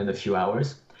done in a few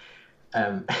hours.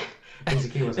 Um,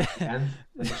 basically, it was at the end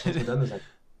when the shots were done. It was like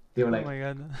they were Oh like, my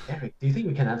god. Eric, do you think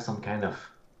we can have some kind of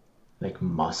like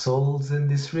muscles in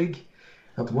this rig?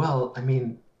 I thought, well, I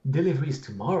mean, delivery is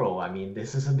tomorrow. I mean,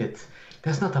 this is a bit.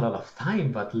 There's not a lot of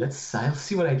time, but I'll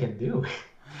see what I can do.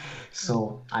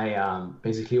 So I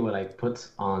basically what I put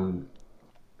on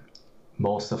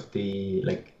most of the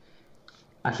like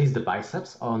at least the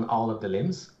biceps on all of the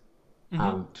limbs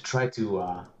Mm-hmm. to try to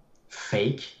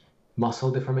fake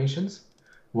muscle deformations.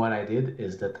 What I did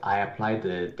is that I applied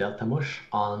the delta mush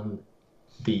on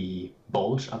the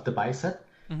bulge of the bicep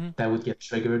Mm-hmm. that would get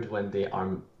triggered when the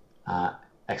arm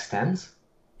extends.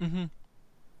 Mm-hmm.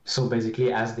 So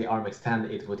basically, as the arm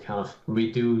extends, it would kind of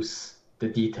reduce the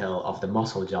detail of the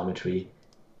muscle geometry,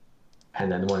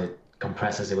 and then when it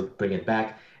compresses, it would bring it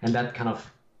back, and that kind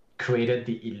of created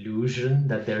the illusion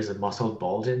that there's a muscle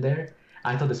bulge in there.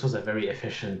 I thought this was a very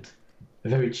efficient,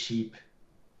 very cheap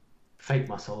fake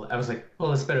muscle. I was like,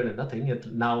 well, it's better than nothing.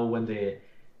 Now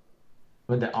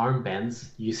when the arm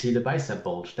bends, you see the bicep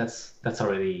bulge. That's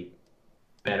already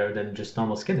better than just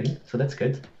normal skinning, so that's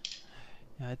good.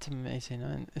 Yeah, it's amazing.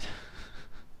 And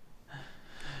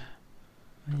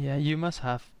Yeah, you must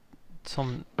have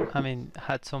some. I mean,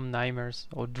 had some nightmares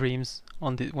or dreams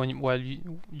on the when while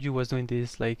you was doing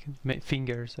this, like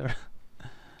fingers or.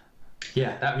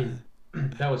 Yeah, that, I mean,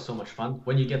 that was so much fun.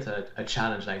 When you get a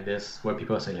challenge like this where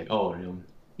people are saying like, oh,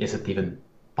 is it even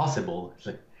possible? It's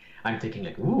like I'm thinking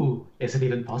like, ooh, is it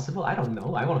even possible? I don't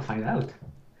know. I want to find out.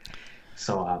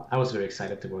 So I was very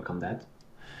excited to work on that.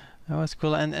 That was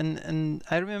cool, and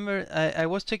I remember I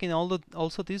was checking all the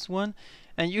also this one,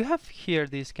 and you have here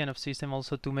this kind of system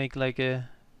also to make like a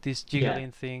this Yeah,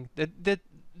 jiggling thing that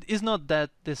is not that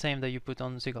the same that you put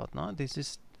on Zigot, no? This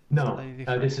is no, slightly different.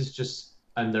 this is just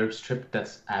a nerve strip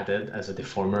that's added as a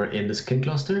deformer in the skin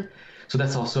cluster. So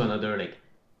that's also another like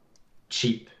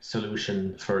cheap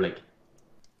solution for like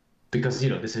because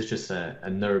this is just a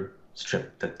nerve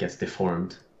strip that gets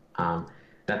deformed. Um,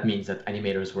 that means that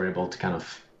animators were able to kind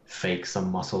of fake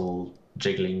some muscle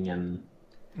jiggling and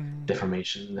Mm.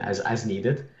 deformation as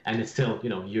needed, and it's still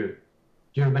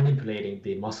you're manipulating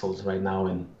the muscles right now,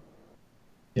 and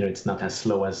it's not as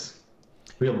slow as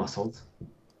real muscles.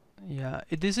 Yeah,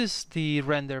 this is the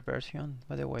render version,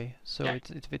 by the way, so Yeah, it's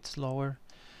a bit slower.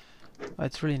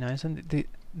 It's really nice, and the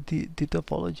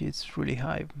topology is really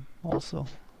high also.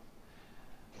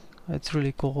 It's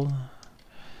really cool.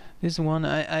 This one,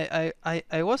 I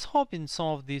was hoping some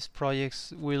of these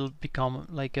projects will become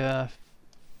like a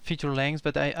feature length,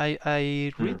 but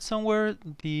I mm. read somewhere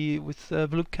the with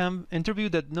Blue Camp interview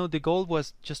that no, the goal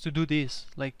was just to do this,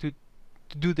 like to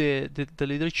do the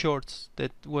little shorts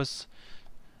that was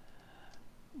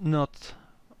not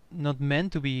not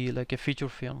meant to be like a feature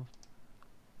film.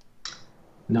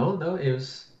 No, it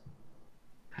was,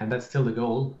 and that's still the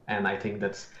goal. And I think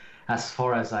that's as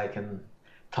far as I can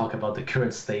talk about the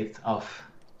current state of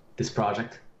this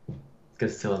project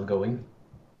because it's still ongoing.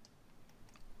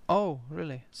 Oh,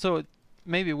 really? So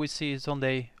maybe we see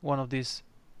someday one of these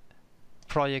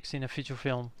projects in a feature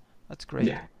film. That's great.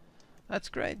 Yeah, That's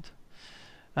great.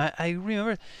 I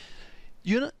remember.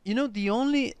 You know the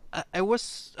only I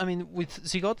was I mean with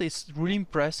Zigot it's really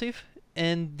impressive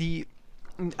and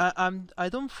I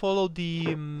don't follow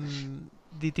the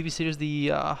TV series the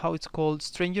how it's called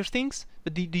Stranger Things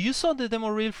but do you saw the demo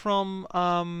reel from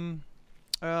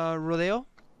Rodeo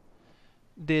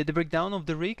the breakdown of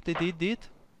the rig they did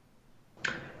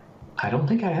I don't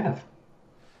think I have.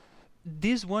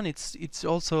 this one it's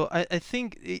also I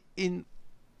think in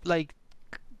like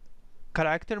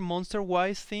character monster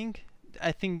wise thing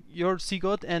I think your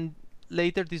Zigot and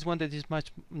later this one that is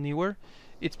much newer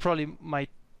it's probably my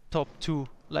top two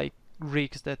like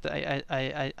rigs that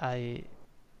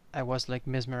I was like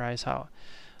mesmerized how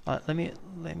let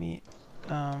me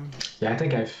um Yeah, I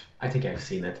think I've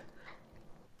seen it.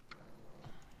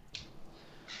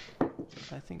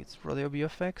 I think it's Rodeo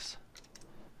VFX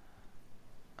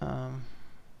um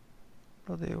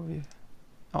Rodeo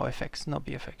oh FX not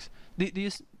VFX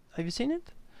have you seen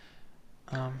it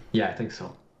um Yeah, I think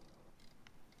so.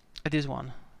 this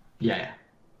one Yeah, yeah.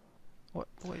 what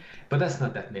wait But that's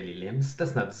not that many limbs.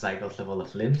 That's not zygote level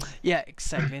of limbs. yeah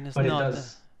exactly and it's But it not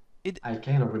does. it I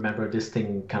kind of remember this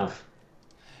thing kind of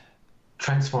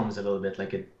transforms a little bit,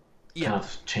 like it yeah kind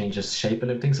of changes shape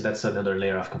and everything. So that's another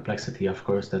layer of complexity, of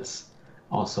course. That's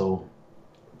also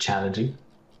challenging.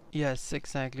 yes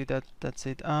exactly that's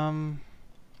it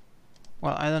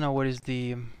well I don't know what is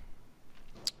the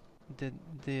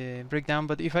the breakdown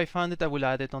but if I found it I will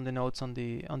add it on the notes on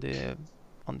the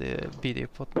video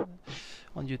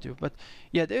on YouTube but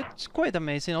yeah it's quite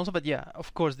amazing also but yeah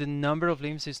of course the number of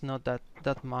limbs is not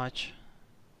that much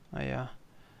yeah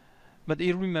but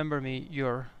you remember me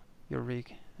your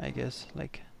rig I guess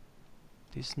like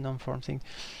this non-form thing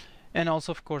and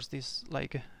also of course this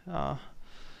like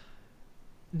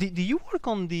did you work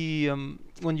on the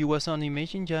when you was on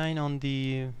Image Engine on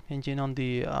the engine on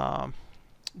the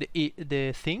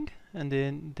thing and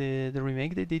then the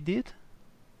remake that they did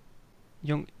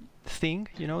young thing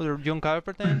the John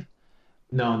Carpenter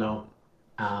No, no.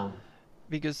 Um,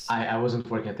 because I wasn't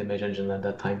working at the Image Engine at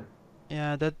that time.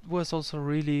 yeah that was also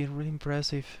really really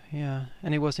impressive yeah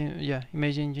and it was in yeah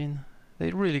Image Engine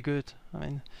they're really good I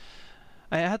mean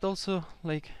I had also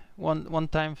like one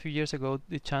time a few years ago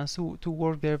the chance to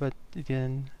work there but it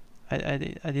didn't I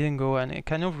didn't go and I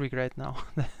kind of regret now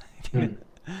that I Hmm. didn't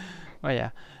but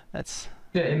yeah that's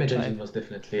Yeah, Image life Engine was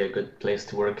definitely a good place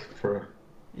to work for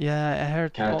yeah I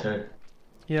heard all character.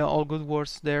 yeah all good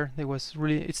words there it was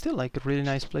really it's still like a really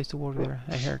nice place to work there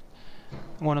I heard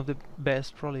one of the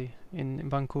best probably in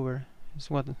Vancouver is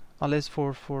what unless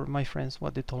for my friends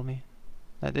what they told me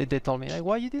they told me like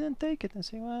why you didn't take it I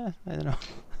say well I don't know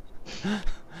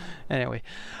Anyway,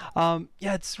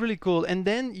 yeah, it's really cool. And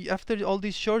then after all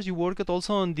these shorts, you worked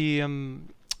also um,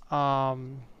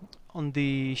 on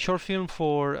the short film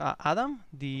for Adam,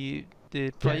 the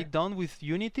Yeah, project done with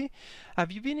Unity.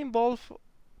 Have you been involved?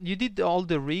 You did all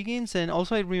the riggings, and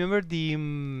also I remember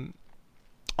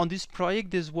on this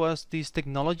project, this was this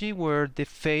technology where the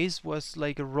face was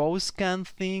like a raw scan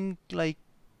thing, like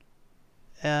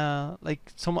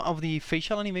some of the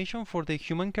facial animation for the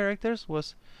human characters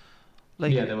was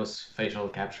yeah, like there was facial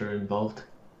capture involved.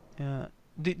 uh,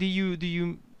 do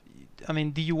you I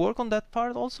mean, do you work on that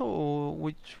part also, or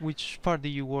which part do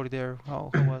you work there?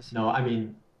 How was? No, I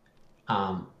mean,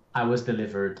 I was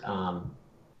delivered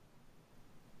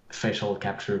facial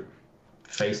capture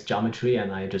face geometry,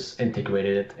 and I just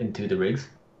integrated it into the rigs.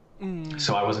 Mm,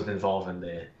 So I wasn't involved in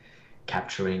the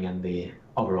capturing and the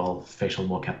overall facial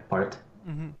mocap part.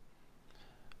 mm-hmm.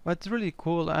 That's really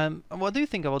cool. What do you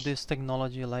think about this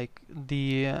technology? Like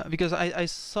because I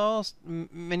saw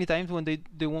many times when they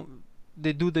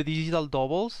do the digital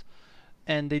doubles,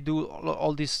 and they do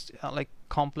all this like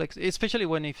complex, especially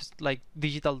when it's like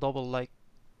digital double, like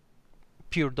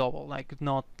pure double, like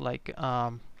not like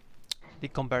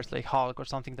it compares like Hulk or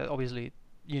something that obviously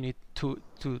you need to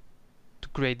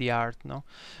create the art, no?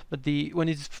 But the when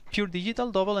it's pure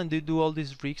digital double and they do all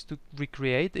these rigs to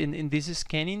recreate in this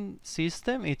scanning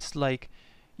system, it's like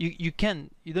you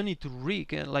don't need to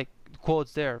rig like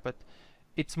quotes there, but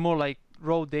it's more like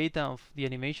raw data of the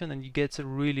animation, and you get a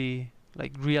really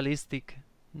like realistic,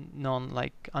 non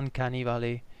like uncanny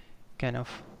valley kind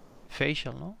of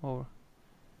facial, no? Or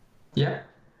Yeah.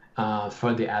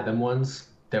 For the Adam ones,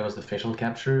 there was the facial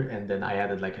capture, and then I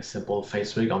added like a simple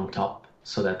face rig on top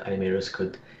so that animators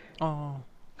could oh,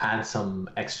 add some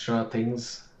extra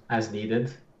things as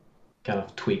needed, kind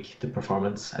of tweak the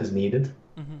performance as needed.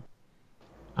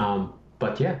 mm-hmm.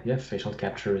 But yeah, yeah, facial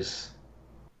capture is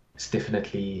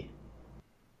definitely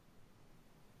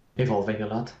evolving a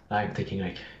lot. I'm thinking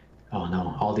like, oh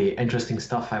no, all the interesting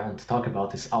stuff I want to talk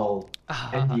about is all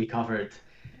NDA covered,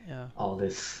 yeah. all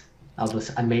this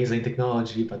amazing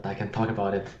technology, but I can talk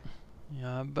about it.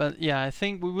 Yeah, but yeah, I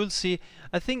think we will see.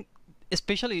 I think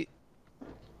especially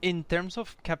in terms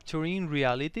of capturing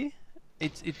reality,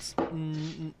 it's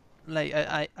like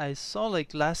I saw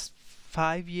like last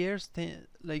 5 years,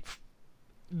 like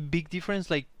big difference.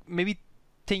 Like maybe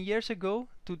 10 years ago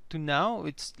to now,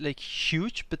 it's like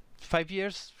huge. But 5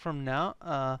 years from now,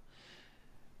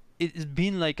 it's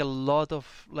been like a lot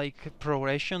of like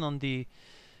progression on the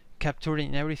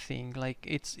capturing everything. Like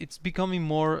it's becoming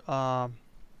more.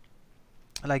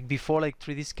 Like before, like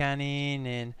 3D scanning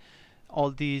and all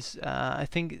these I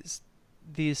think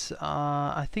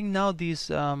I think now this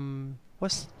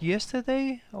was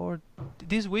yesterday or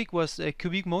this week was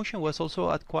cubic motion was also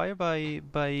acquired by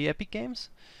Epic Games.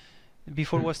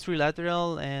 Before Hmm. was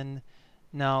trilateral, and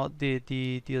now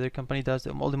the other company does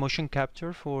all the motion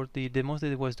capture for the demos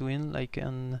that it was doing like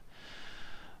in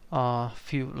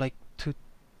few like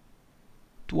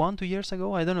 1 2 years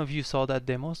ago. I don't know if you saw that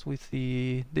demos with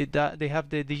they have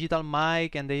the digital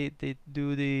mic, and they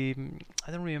do the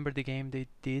I don't remember the game they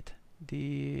did,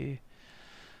 the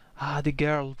the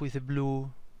girl with the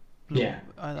blue Yeah,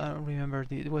 I don't remember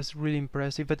it was really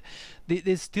impressive. But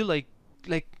they still like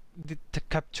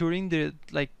capturing the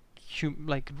like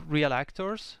like real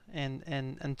actors and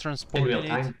in real transporting it.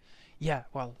 time. Yeah,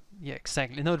 well, yeah,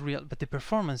 exactly. Not real, but the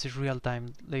performance is real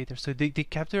time later. So they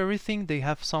capture everything. They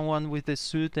have someone with the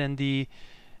suit and the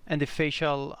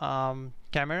facial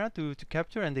camera to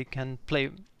capture, and they can play.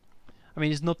 I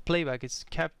mean, it's not playback. It's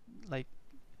like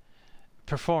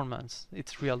performance.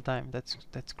 It's real time.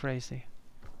 That's crazy.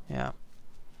 Yeah,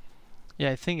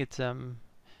 yeah. I think it's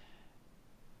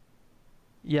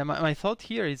yeah. My thought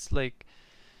here is like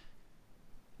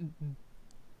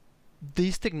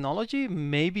this technology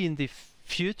maybe in the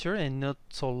future and not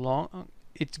so long,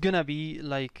 it's gonna be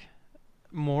like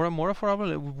more and more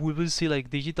affordable. We will see like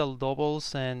digital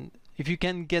doubles, and if you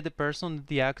can get the person,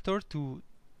 the actor, to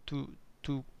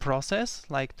to process,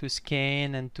 like to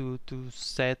scan and to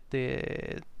set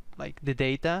the like the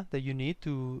data that you need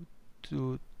to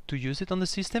to use it on the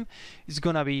system, it's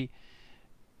gonna be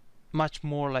much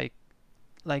more like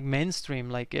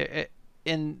mainstream,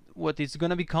 and what it's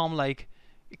gonna become like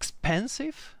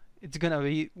expensive, it's gonna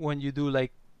be when you do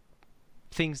like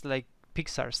things like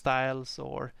Pixar styles,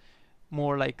 or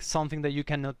more like something that you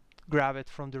cannot grab it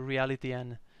from the reality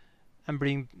and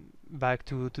bring back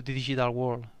to the digital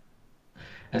world.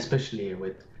 Especially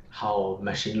with how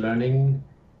machine learning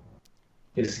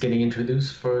is getting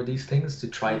introduced for these things to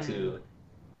try Mm. to,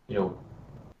 you know,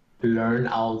 learn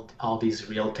how these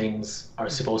real things are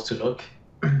Mhm. supposed to look.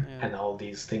 Yeah. and all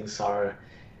these things are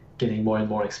getting more and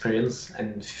more experience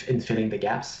and in filling the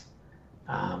gaps.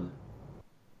 Um,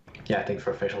 yeah, I think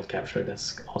for facial capture,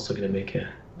 that's also going to make Yeah.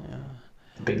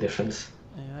 a big difference.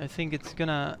 Yeah, I think it's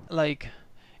gonna like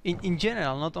in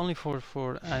general, not only for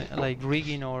like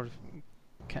rigging or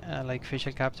like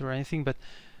facial capture or anything, but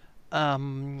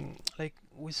like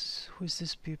who's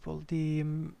these people? The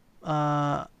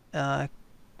uh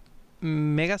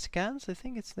Mega Scans, I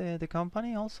think it's the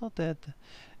company also that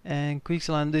and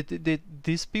Quicksland.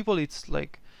 These people, it's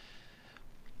like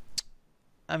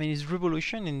I mean, it's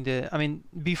revolution in the. I mean,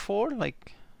 before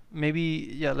like maybe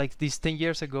yeah, like these 10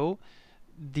 years ago,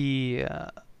 the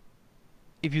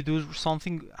if you do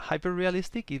something hyper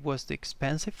realistic, it was the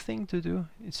expensive thing to do.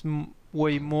 It's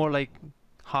way more like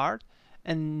hard,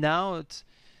 and now it's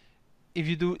if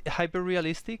you do hyper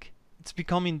realistic, it's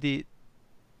becoming the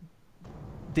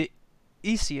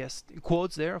easiest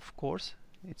quotes there. Of course,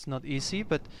 it's not easy,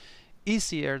 but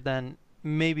easier than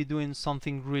maybe doing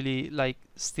something really like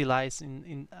stylized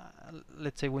in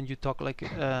let's say when you talk like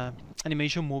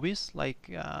animation movies like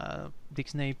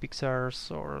Disney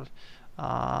Pixar's or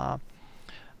uh,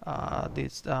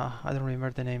 this I don't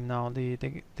remember the name now. The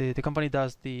company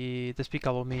does the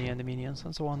Despicable Me and the Minions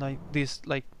and so on. Like this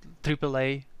like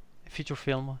AAA feature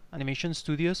film animation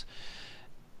studios.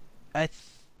 I th-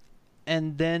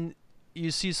 and then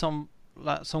you see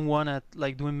someone at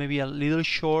like doing maybe a little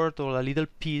short or a little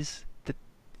piece that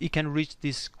it can reach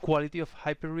this quality of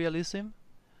hyperrealism.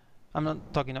 I'm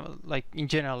not talking about like in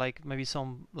general, like maybe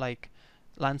some like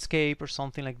landscape or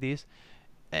something like this.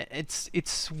 It's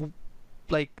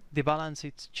like the balance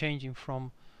it's changing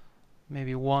from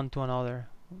maybe one to another.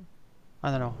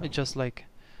 I don't know. It's just like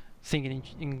thinking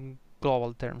in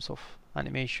global terms of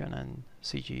animation and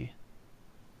CG.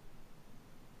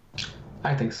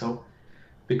 I think so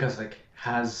because like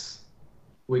as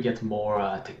we get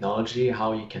more technology,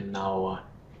 how you can now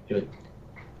you know,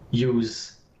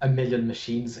 use a million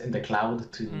machines in the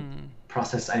cloud to Mm.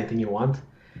 process anything you want.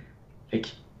 Like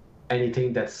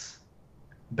anything that's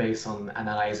based on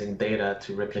analyzing data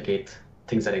to replicate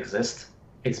things that exist,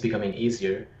 it's becoming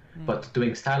easier. Mm. But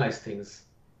doing stylized things,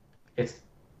 it's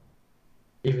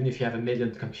even if you have a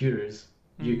million computers,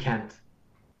 you Mm. can't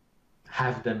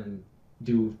have them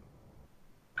do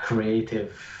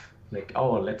creative like,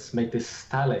 oh, let's make this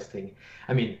stylized thing.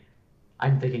 I mean,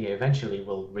 I'm thinking eventually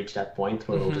we'll reach that point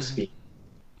where it'll just be,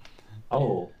 Yeah.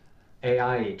 oh,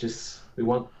 AI, just we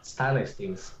want stylized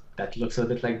things that looks a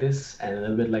bit like this and a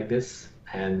little bit like this,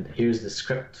 and here's the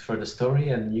script for the story,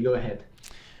 and you go ahead.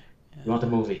 You want a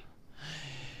Yeah. movie?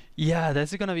 Yeah,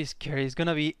 that's gonna be scary. It's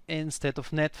gonna be instead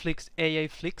of Netflix, AA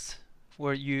Flix,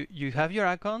 where you have your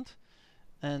account,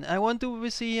 and I want to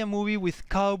see a movie with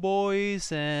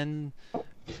cowboys and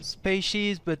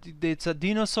spaceships, but it's a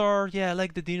dinosaur. Yeah, I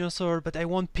like the dinosaur, but I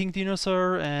want pink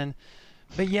dinosaur, and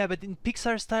but yeah, but in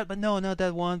Pixar style. But no, not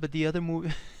that one, but the other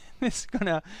movie. It's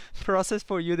gonna process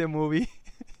for you the movie,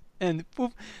 and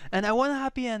poof, and I want a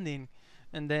happy ending,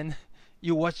 and then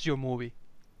you watch your movie.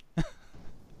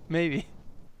 Maybe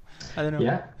I don't know.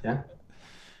 Yeah, yeah.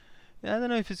 Yeah, I don't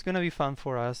know if it's gonna be fun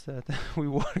for us that we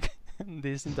work in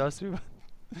this industry.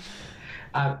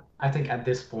 I think at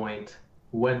this point,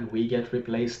 when we get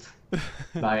replaced But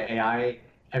by AI,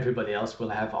 everybody else will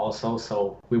have also,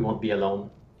 so we won't be alone.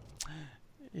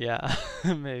 yeah,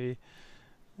 maybe.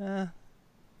 Uh,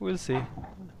 we'll see.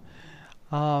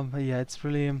 But yeah, it's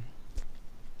really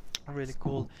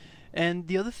cool. And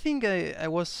the other thing I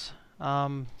was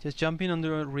just jumping on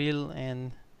the reel,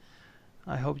 and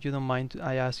I hope you don't mind.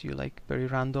 I ask you like very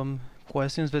random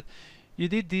questions, but you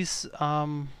did this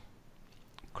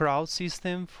crowd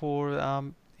system for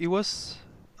it was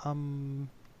um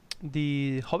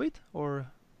the Hobbit or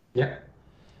Yeah,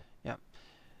 yeah.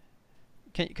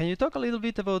 Can you talk a little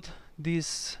bit about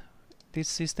this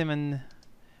system and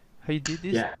how you did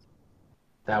this? yeah.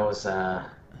 That was uh,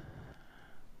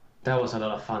 that was a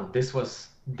lot of fun. This was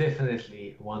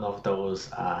definitely one of those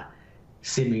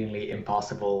seemingly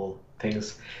impossible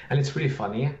things, and it's really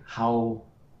funny how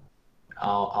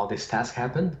this task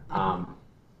happened. Mm-hmm.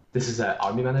 This is an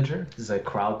army manager. This is a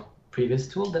crowd previous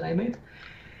tool that I made,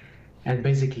 and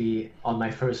basically on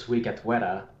my first week at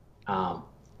Weta, um,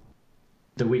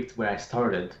 the week where I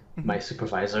started, Mm-hmm. my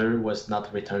supervisor was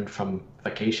not returned from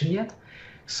vacation yet.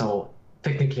 So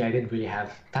technically, I didn't really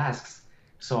have tasks.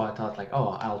 So I thought like, oh,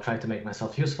 I'll try to make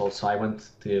myself useful. So I went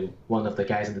to one of the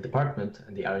guys in the department,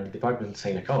 in the R&D department,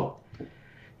 saying like, oh,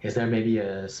 is there maybe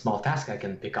a small task I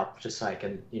can pick up just so I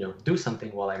can, do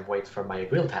something while I wait for my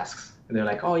real tasks? And they're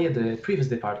like, oh yeah, the previous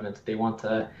department, they want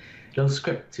a little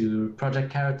script to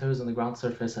project characters on the ground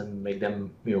surface and make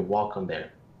them, walk on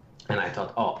there. And I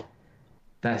thought, oh,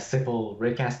 that simple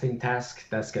recasting task,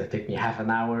 that's gonna take me half an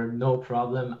hour, no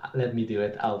problem. Let me do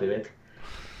it. I'll do it.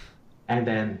 And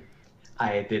then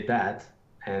I did that,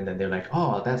 and then they're like,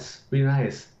 "Oh, that's really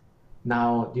nice.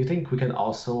 Now, do you think we can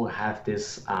also have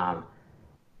this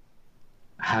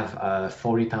have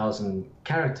 40,000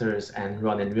 characters and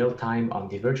run in real time on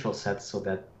the virtual set so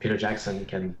that Peter Jackson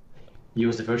can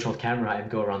use the virtual camera and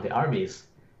go around the armies?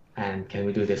 And can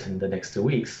we do this in the next 2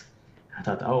 weeks?" I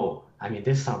thought, oh, I mean,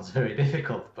 this sounds very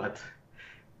difficult, but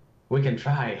we can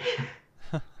try.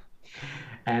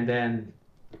 And then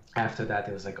after that,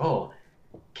 it was like, oh,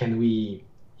 can we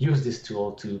use this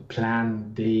tool to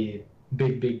plan the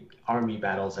big army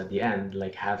battles at the end,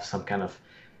 like have some kind of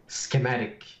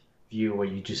schematic view where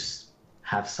you just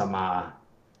have some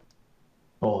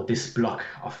oh, this block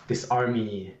of this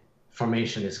army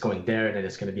formation is going there, and then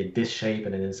it's going to be in this shape,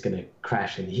 and then it's going to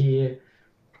crash in here.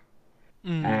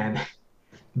 Mm. And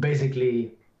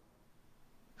basically,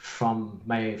 from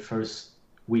my first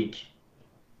week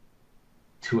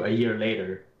to a year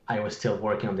later, I was still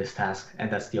working on this task,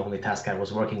 and that's the only task I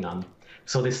was working on.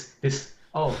 So this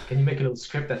oh, can you make a little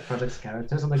script that projects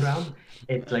characters on the ground?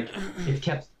 It like it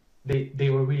kept they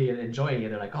were really enjoying it.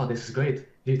 They're like, oh, this is great.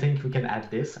 Do you think we can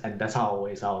add this? And that's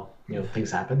always how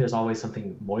things happen. There's always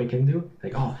something more you can do.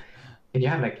 Like, oh, can you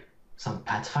have like some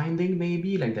pathfinding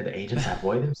maybe, like that the agents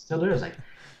avoid each other? It's like,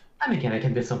 I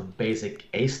can do some basic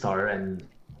A star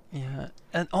Yeah,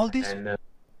 and all this and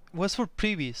was for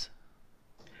previous.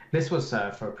 this was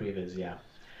for previous, yeah.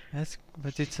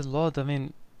 But it's a lot. I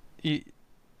mean, I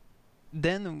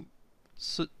then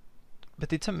so,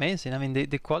 but it's amazing. I mean,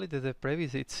 the quality of the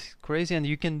previous, it's crazy, and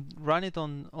you can run it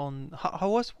on. How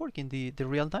was working the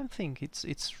real time thing? It's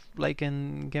like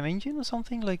in game engine or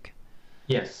something like.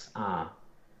 Yes,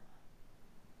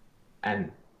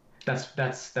 and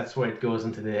that's where it goes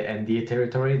into the NDA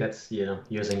territory. That's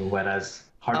using Weta's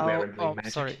hardware Oh, rendering oh,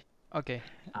 magic. sorry. Okay,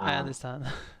 I Uh, understand.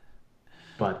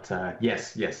 but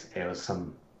yes, it was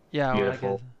some Yeah, well, I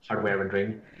guess. beautiful hardware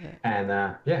rendering. Yeah. And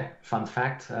yeah, fun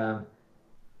fact: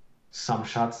 some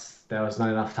shots there was not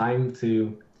enough time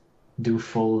to do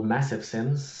full massive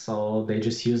scenes, so they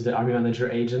just used the Army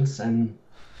Manager agents and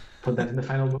put that in the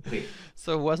final movie.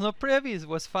 So it was not previous,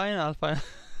 was final, final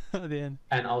at the end.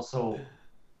 And also,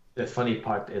 the funny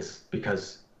part is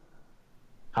because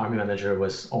Army Manager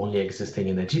was only existing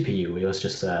in a GPU. It was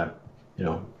just you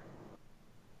know,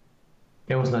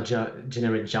 it was not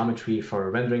generate geometry for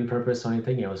rendering purpose or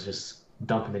anything. It was just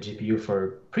dumping the GPU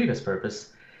for previous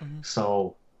purpose. Hmm.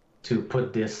 So to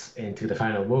put this into the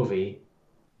final movie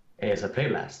is a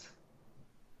playblast.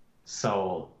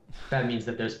 So that means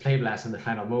that there's playblast in the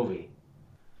final movie.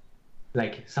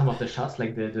 Like some of the shots,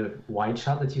 like the wide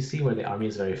shot that you see where the army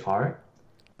is very far,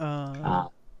 Uh, uh,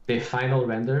 the final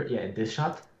render, yeah, in this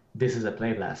shot, this is a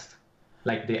playblast.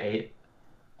 Like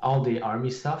all the army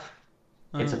stuff,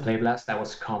 it's a uh, playblast that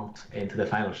was comped into the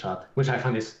final shot, which I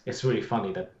find is it's really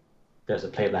funny that there's a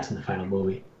playblast in the final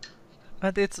movie.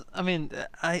 but it's. I mean,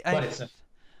 But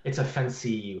it's a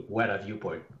fancy Weta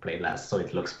viewport playblast, so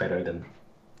it looks better than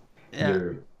yeah.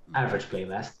 your average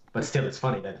playlist. But still, it's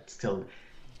funny that it's still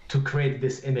to create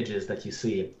these images that you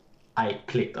see. I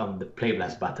clicked on the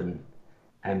playblast button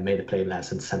and made a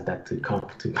playblast and sent that to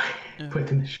comp to Yeah.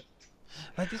 put in the shot.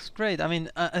 But it's great. I mean,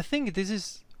 I think this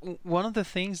is one of the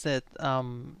things that,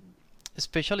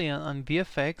 especially on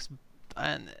VFX,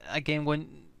 and again,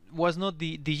 when was not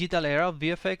the digital era of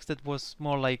VFX, that was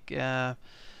more like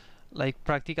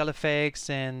practical effects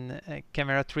and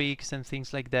camera tricks and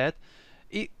things like that.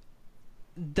 It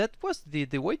that was the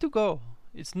way to go.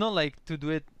 It's not like to do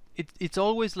it. It's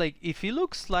always like if it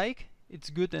looks like it's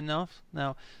good enough.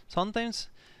 Now sometimes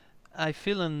I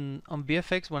feel on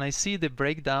VFX when I see the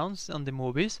breakdowns on the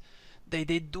movies, they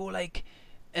do like,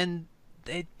 and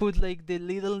they put like the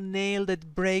little nail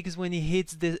that breaks when it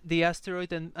hits the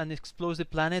asteroid and explodes the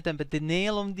planet, and but the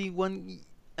nail on the one,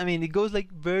 I mean, it goes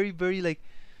like very like,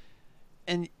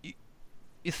 and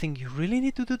you think you really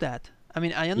need to do that. I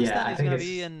mean, I Yeah, understand I it's think gonna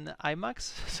be it's an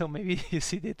IMAX, so maybe you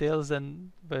see details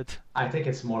and but I think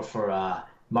it's more for a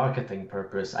marketing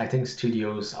purpose. I think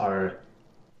studios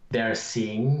they're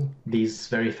seeing these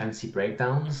very fancy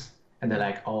breakdowns and they're mm,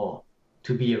 like, oh,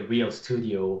 to be a real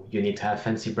studio, you need to have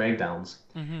fancy breakdowns.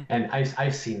 mm-hmm, And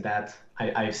I've seen that.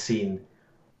 I've seen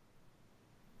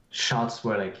shots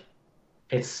where like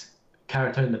it's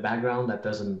character in the background that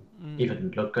doesn't mm,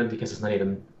 even look good because it's not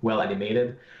even well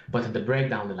animated. But in the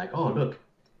breakdown, they're like, oh, look,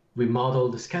 we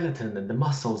modeled the skeleton and the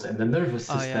muscles and the nervous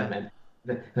oh yeah, system and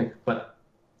like, but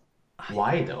I,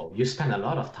 why though? You spend a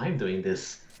lot of time doing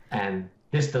this, and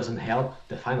this doesn't help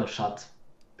the final shot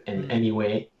in mm, any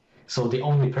way. So the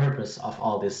only purpose of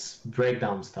all this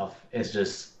breakdown stuff is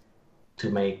just to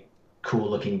make cool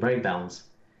looking breakdowns,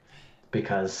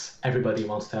 because everybody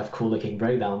wants to have cool looking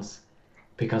breakdowns,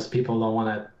 because people don't want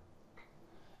to.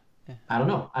 Yeah. I don't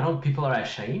know. I don't. People are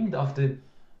ashamed of the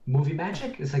movie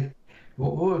magic. It's like,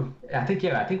 I think,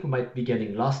 yeah, I think we might be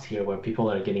getting lost here, where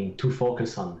people are getting too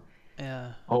focused on,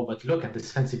 Yeah. oh, but look at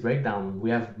this fancy breakdown. We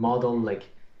have modeled like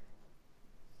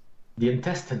the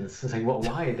intestines. It's like, well,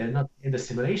 why? They're not in the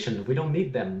simulation. We don't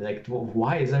need them. Like,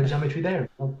 why is there geometry there?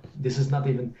 Well, this is not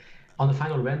even on the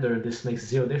final render. This makes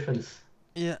zero difference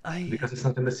Yeah, because it's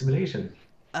not in the simulation.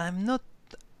 I'm not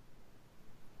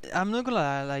I'm not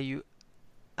gonna lie you.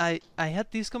 I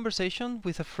had this conversation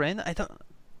with a friend. I don't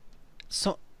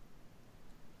so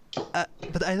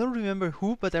but I don't remember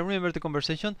who, but I remember the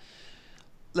conversation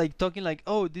like talking like,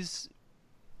 "Oh, this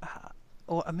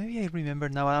oh, maybe I remember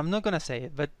now. I'm not gonna say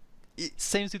it, but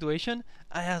same situation.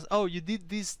 I asked, "Oh, you did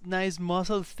this nice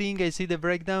muscle thing. I see the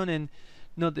breakdown." And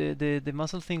no, the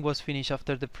muscle thing was finished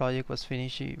after the project was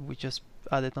finished. We just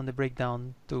added on the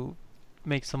breakdown to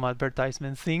make some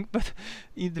advertisement thing, but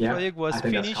the Yeah, project I was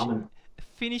think that's common.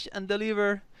 finished and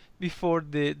delivered before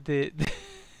the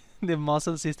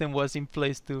muscle system was in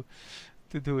place to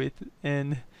do it.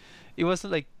 And it was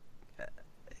like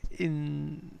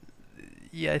in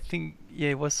yeah, I think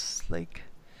yeah, it was like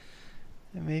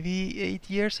maybe 8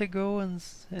 years ago, and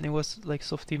it was like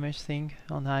soft image thing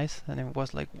on ice, and it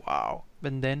was like wow.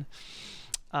 And then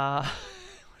uh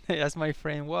I asked my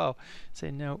friend, wow,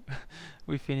 say no,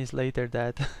 we finished later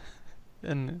that.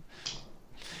 And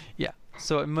yeah,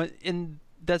 so in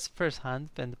that's first hand,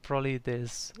 and probably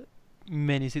there's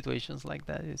many situations like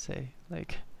that, you say,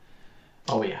 like.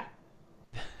 Oh yeah,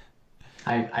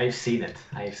 I've seen it.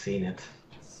 I've seen it.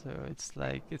 So it's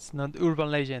like it's not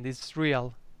urban legend, it's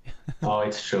real. Oh,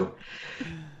 it's true.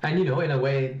 And in a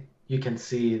way, you can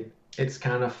see it's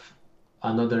kind of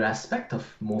another aspect of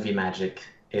movie magic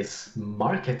is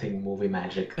marketing movie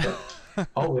magic. That,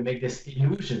 oh, we make this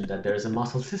illusion that there's a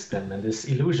muscle system, and this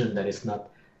illusion that it's not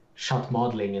shot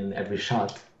modeling in every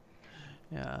shot.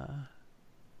 Yeah,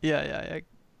 yeah,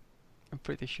 I'm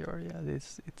pretty sure. Yeah,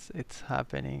 this it's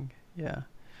happening. Yeah,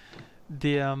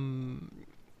 the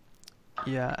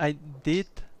yeah, I did.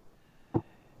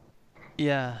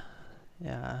 Yeah,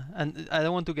 yeah, and I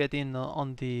don't want to get in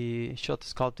on the shot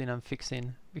sculpting and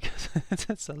fixing because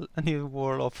that's a new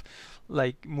world of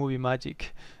like movie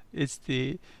magic. It's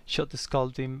the shot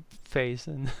sculpting phase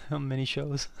and on many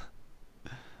shows.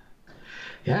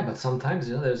 Yeah, but sometimes,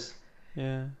 there's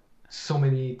Yeah, so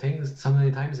many things. So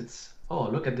many times it's, oh,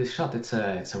 look at this shot. It's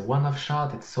a one-off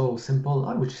shot. It's so simple.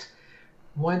 Oh, which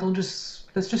why don't just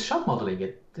let's just shot modeling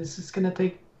it. This is gonna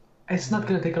take. It's not yeah,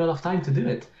 gonna take a lot of time to do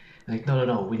it. Like, no, no,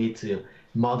 no. We need to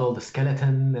model the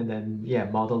skeleton and then, yeah,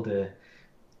 model the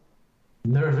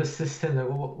nervous system. Like,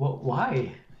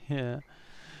 why? yeah,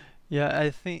 yeah.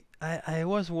 I think I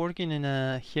was working in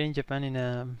a here in Japan in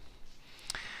a.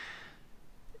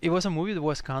 It was a movie that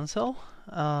was canceled,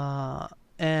 uh,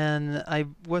 and I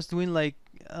was doing like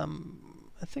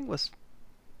I think it was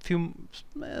few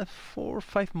 4 or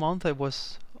 5 months I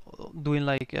was doing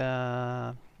like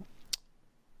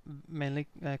mainly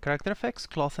character effects,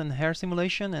 cloth and hair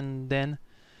simulation, and then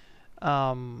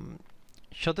um,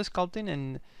 shot sculpting.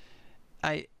 And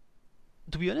I,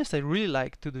 to be honest, I really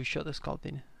like to do shot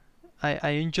sculpting. I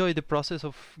enjoy the process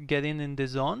of getting in the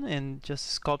zone and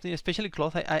just sculpting, especially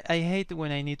cloth. I hate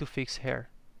when I need to fix hair,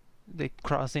 the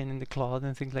crossing in the cloth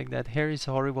and things like that. Hair is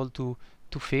horrible to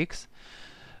fix,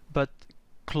 but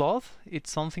cloth, it's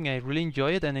something I really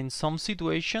enjoy it. And in some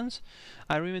situations,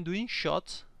 I remember doing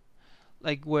shots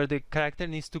like where the character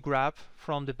needs to grab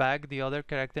from the back the other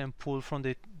character and pull from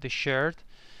the shirt,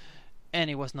 and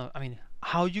it was not. I mean,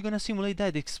 how are you gonna simulate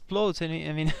that? It explodes, and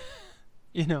I mean,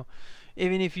 you know,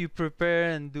 even if you prepare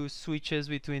and do switches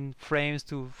between frames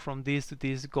to from this to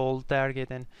this goal target,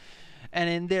 and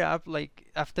ended up like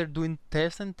after doing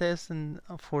tests and tests and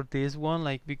for this one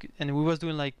like and we was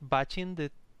doing like batching the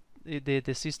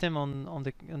system on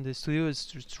the studio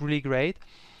is it's really great,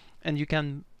 and you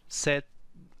can set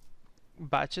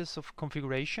batches of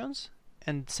configurations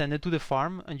and send it to the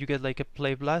farm, and you get like a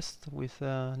play blast with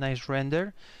a nice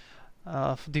render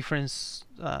of different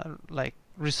like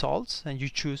results, and you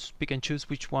pick and choose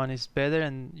which one is better,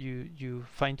 and you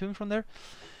fine tune from there.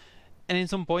 And in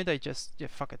some point I just, yeah,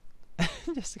 fuck it,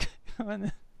 just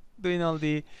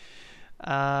doing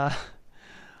uh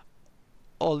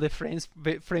all the frames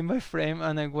frame by frame.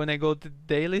 And when I go to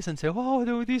dailies and say, oh,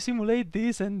 do we simulate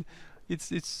this, and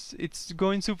it's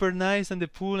going super nice, and the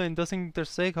pool and doesn't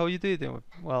intersect, how you do it?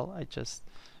 Well, I just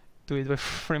do it by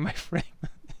frame by frame.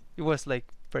 It was like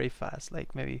very fast,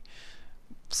 like maybe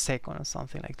second or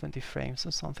something, like 20 frames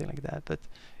or something like that. But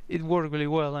it worked really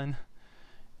well, and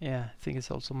yeah, I think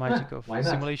it's also magic of Why not?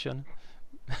 simulation.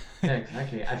 Yeah,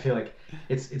 exactly. I feel like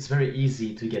it's very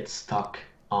easy to get stuck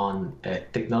on a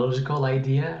technological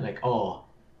idea, like, oh,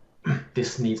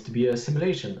 this needs to be a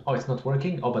simulation. Oh, it's not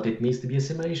working. Oh, but it needs to be a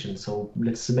simulation, so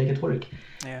let's make it work.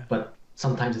 Yeah. But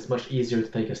sometimes it's much easier to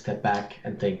take a step back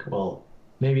and think, well,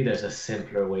 maybe there's a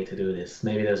simpler way to do this.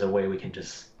 Maybe there's a way we can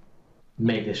just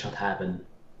make this shot happen.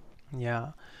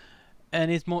 Yeah,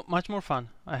 and it's much more fun,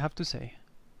 I have to say.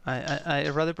 I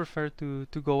rather prefer to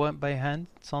go by hand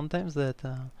sometimes that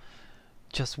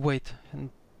just wait and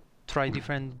try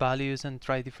different values and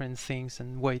try different things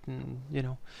and wait, and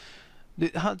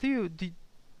how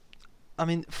I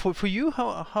mean, for you,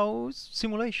 how's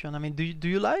simulation? I mean, do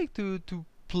you like to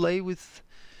play with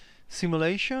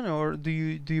simulation, or do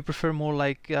you prefer more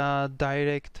like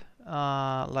direct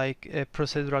like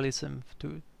proceduralism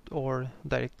to or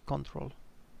direct control?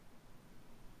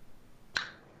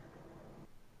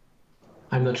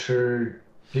 I'm not sure.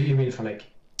 Do you mean for like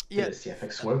Yeah, the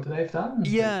CFX work that I've done?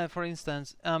 Like, yeah. For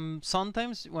instance,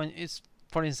 sometimes when it's,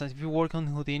 for instance, if you work on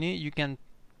Houdini, you can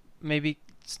maybe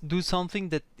do something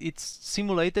that it's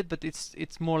simulated, but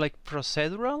it's more like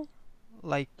procedural,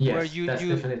 like where yes, you that's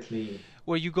you definitely.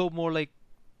 where you go more like,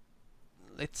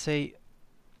 let's say,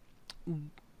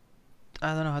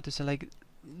 I don't know how to say, like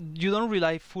you don't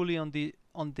rely fully on the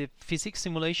physics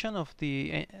simulation of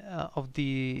the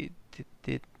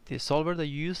solver that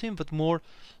you're using, but more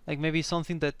like maybe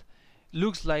something that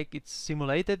looks like it's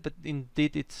simulated, but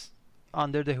indeed it's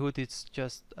under the hood. It's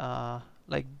just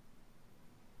like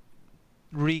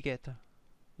rig it,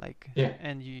 like, Yeah,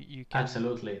 and you can.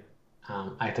 absolutely.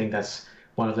 I think that's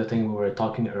one of the things we were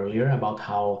talking earlier about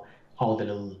how all the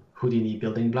little Houdini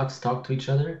building blocks talk to each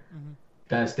other. Mhm.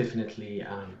 That's definitely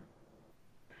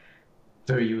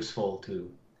very useful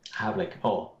to have like,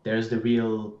 oh, there's the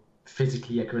real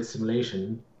physically accurate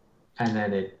simulation, and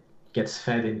then it gets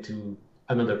fed into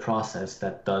another process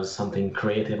that does something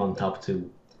creative on top to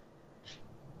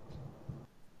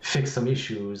fix some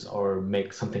issues or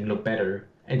make something look better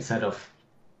instead of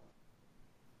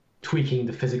tweaking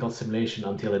the physical simulation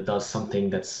until it does something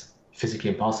that's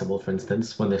physically impossible. For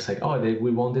instance, when it's like, oh,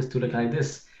 we want this to look like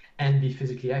this and be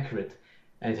physically accurate.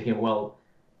 And you're thinking, well,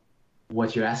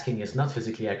 what you're asking is not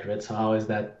physically accurate, so how is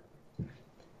that?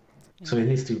 So it Yeah.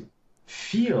 needs to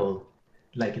feel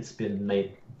like it's been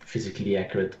made physically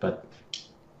accurate, but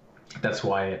that's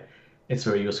why it's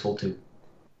very useful to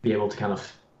be able to kind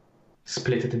of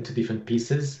split it into different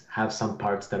pieces, have some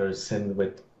parts that are simmed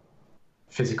with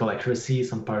physical accuracy,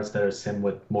 some parts that are simmed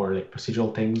with more like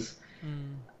procedural things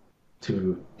Mm.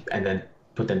 to, and then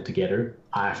put them together.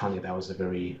 I found that was a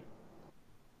very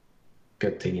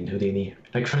good thing in Houdini.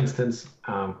 Like for instance,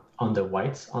 on the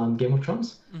whites on Game of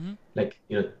Thrones, Mhm. like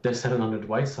there's 700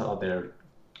 whites out there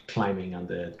climbing on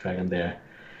the dragon there,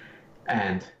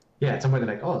 and yeah, at some point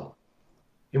they're like, oh,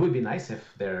 it would be nice if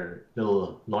their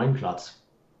little loincloths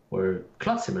were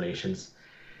cloth simulations.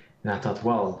 And I thought,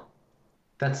 well,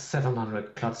 that's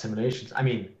 700 cloth simulations. I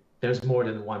mean, there's more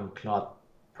than one cloth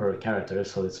per character,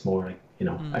 so it's more like, a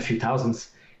Mm. few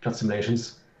thousands cloth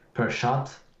simulations per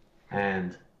shot.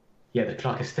 And yeah, the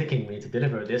clock is ticking. We need to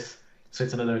deliver this. So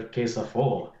it's another case of,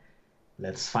 oh,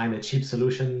 let's find a cheap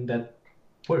solution that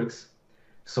works.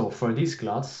 So for these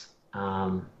cloths,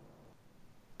 I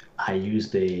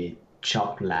used a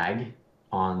chop lag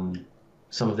on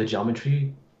some of the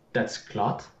geometry that's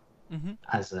cloth Mhm.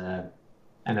 as a,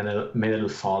 and then I made a little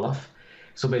fall off.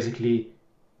 So basically,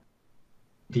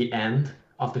 the end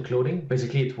of the clothing,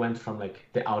 basically it went from like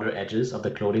the outer edges of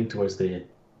the clothing towards the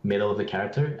middle of the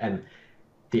character, and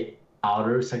the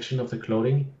outer section of the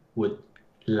clothing would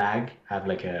have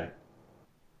like a,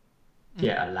 Mm.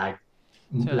 yeah, a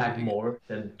So lag more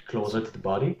than closer to the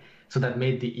body. So that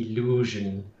made the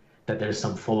illusion that there's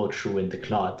some follow through in the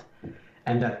cloth.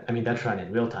 And that, I mean, that ran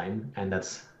in real time, and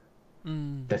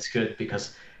mm. that's good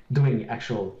because doing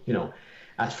actual,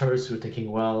 at first we are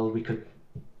thinking, well, we could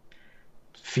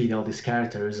feed all these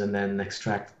characters and then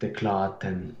extract the cloth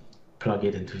and plug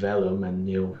it into Vellum, and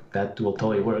that will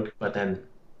totally work. But then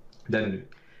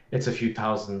it's a few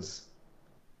thousands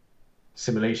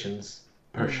simulations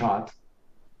per Mm. shot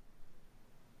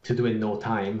to do in no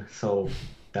time. So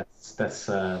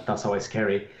that's always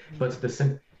scary. Mm. But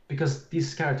because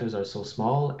these characters are so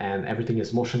small and everything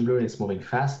is motion blur and it's moving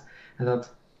fast, I thought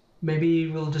maybe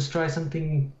we'll just try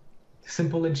something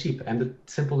simple and cheap. And the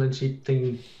simple and cheap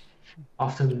thing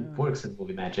often Yeah. works in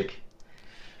movie magic.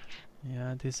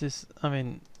 Yeah. This is. I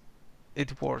mean,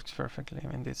 it works perfectly. I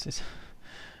mean, this is.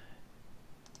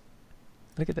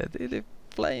 Look at that.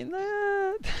 playing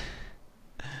that.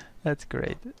 That's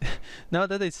great. Now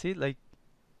that I see it, like,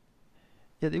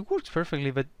 yeah, it works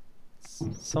perfectly, but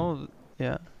some,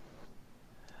 yeah,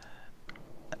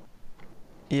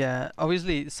 yeah.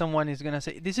 Obviously, someone is gonna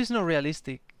say this is not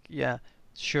realistic. Yeah,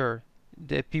 sure.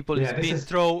 The people is Yeah, being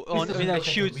thrown this on in doesn't a look like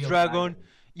a huge real dragon. dragon.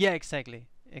 Yeah, exactly,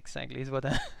 exactly. Is what.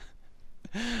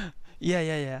 Yeah,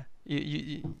 yeah, yeah.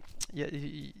 Yeah,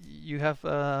 you have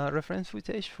reference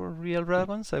footage for real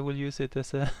dragons. I will use it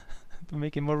as a to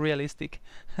make it more realistic.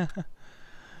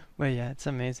 But yeah, it's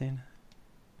amazing.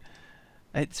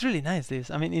 It's really nice. This,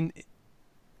 I mean, in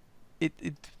it,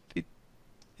 it,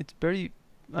 it's very.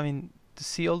 I mean, to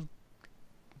see all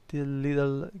the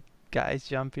little guys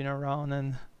jumping around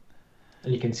and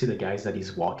And you can see the guys that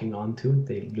he's walking on too,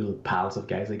 the little piles of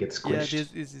guys that get yeah, squished.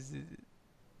 this is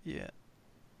yeah.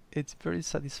 It's very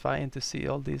satisfying to see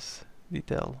all this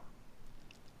detail.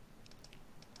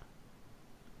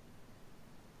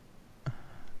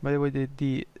 By the way,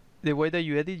 the way that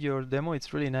you edit your demo,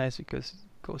 it's really nice because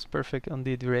it goes perfect on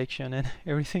the direction and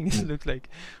everything. It looks like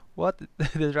what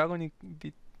the dragon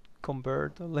be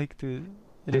convert or like to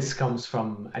This comes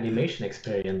from animation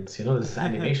experience, this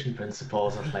animation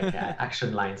principles of like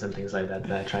action lines and things like that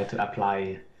that I try to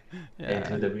apply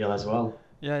into yeah, the reel as well.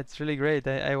 yeah, it's really great.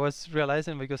 I was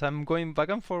realizing because I'm going back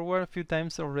and forward a few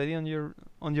times already on your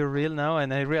reel now,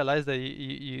 and I realized that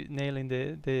you nailing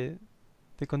the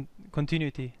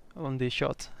continuity on the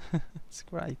shot. It's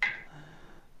great.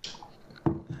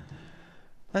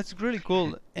 That's really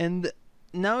cool. And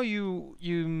now you're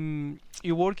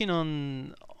working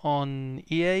on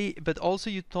EA, but also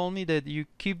you told me that you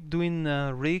keep doing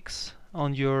rigs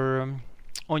on your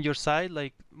side,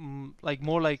 like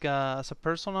more like as a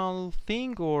personal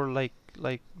thing, or like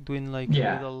doing like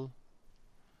Yeah, little.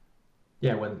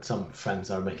 yeah. When some friends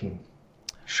are making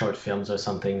short films or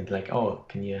something, like, oh,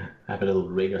 can you have a little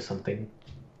rig or something?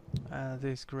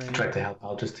 This I great. try to help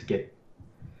out just to get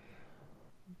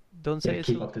Don't yeah say it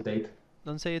keep too. up to date.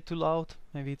 Don't say it too loud.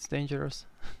 Maybe it's dangerous.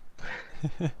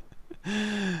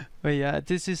 But yeah,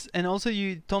 this is, and also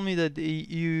you told me that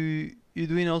you're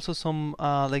doing also some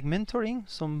like mentoring,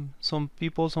 some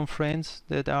people, some friends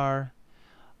that are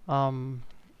um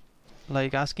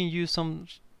like asking you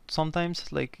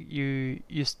sometimes like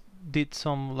did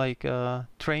some like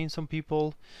train some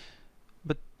people,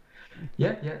 but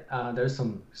Yeah, yeah. There's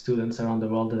some students around the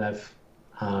world that have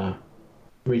uh,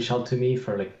 reached out to me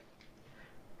for like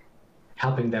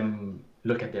helping them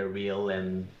look at their reel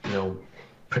and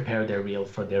prepare their reel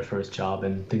for their first job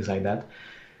and things like that.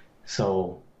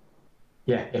 So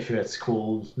yeah, if you're at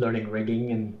school learning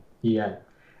rigging and yeah,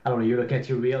 I don't know, you look at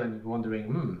your reel and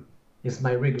wondering, is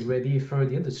my rig ready for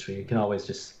the industry? You can always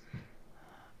just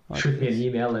shoot me an this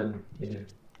email and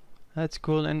that's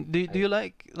cool. And do I, you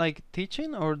like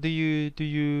teaching, or do you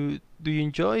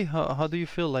enjoy? How do you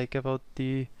feel like about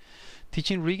the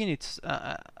teaching rigging? It's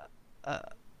uh,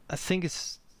 I think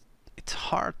it's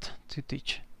hard to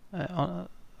teach,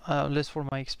 at least for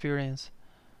my experience.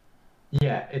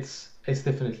 yeah, it's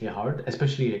definitely hard,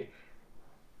 especially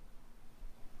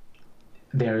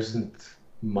there isn't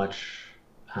much.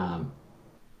 Um,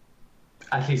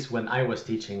 at least when I was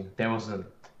teaching, there wasn't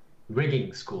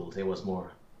rigging schools. It was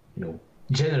more, you know,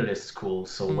 generalist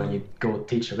schools. So when Mm. you go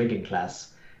teach a rigging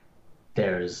class,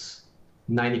 there's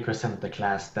 90% of the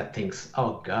class that thinks,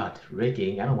 oh God,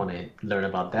 rigging, I don't want to learn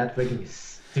about that. Rigging is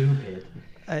stupid.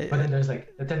 But I then there's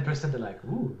like the 10% that are like,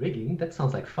 ooh, rigging, that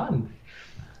sounds like fun.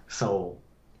 So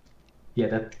yeah,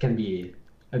 that can be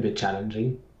a bit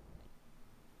challenging.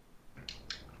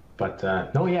 But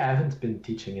no, yeah, I haven't been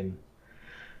teaching in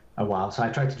a while. So I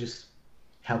try to just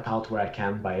help out where I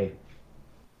can by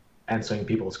answering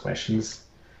people's questions.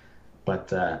 But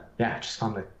yeah, I just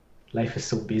found that life is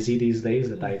so busy these days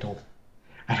that I don't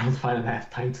find I have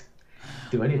time to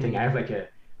do anything. I mm, have like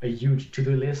a huge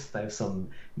to-do list. I have some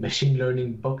machine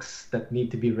learning books that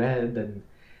need to be read and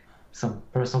some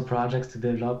personal projects to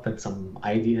develop and some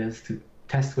ideas to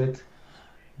test with.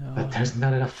 But yeah. there's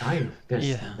not enough time. There's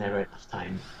Yeah. never enough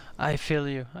time. I feel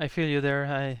you. I feel you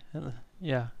there.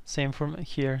 Yeah, same from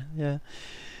here. Yeah.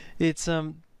 It's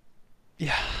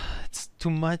yeah, it's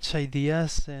too much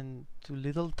ideas and too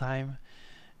little time.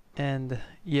 And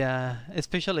yeah,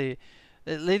 especially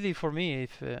lately for me,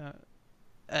 if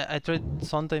I try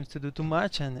sometimes to do too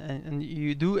much, and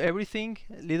you do everything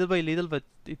little by little, but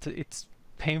it's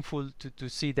painful to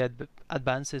see that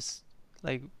advances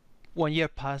like 1 year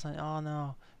pass and oh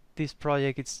no, this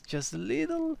project it's just a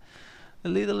little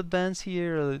advance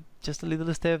here, or just a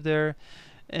little step there,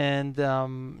 and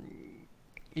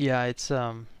yeah, it's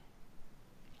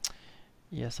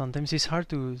yeah, sometimes it's hard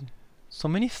to so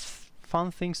many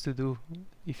fun things to do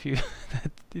if you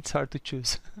it's hard to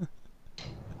choose.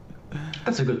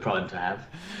 That's a good problem to have.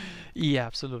 Yeah,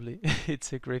 absolutely.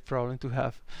 It's a great problem to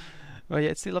have. But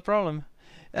yeah, it's still a problem.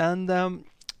 And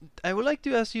I would like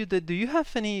to ask you that do you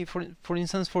have any, for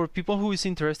instance, for people who is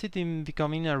interested in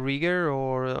becoming a rigger,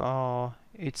 or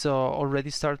it's already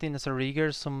starting as a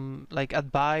rigger, some like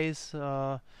advice,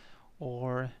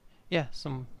 or yeah,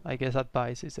 some, I guess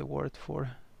advice is the word for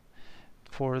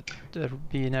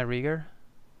being a rigger?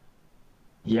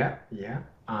 Yeah, yeah.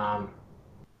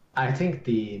 I think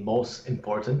the most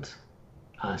important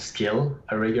skill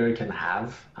a rigger can have,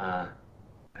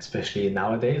 especially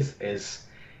nowadays, is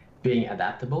being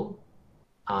adaptable.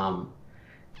 Um,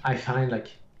 I find like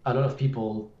a lot of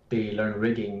people they learn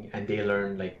rigging and they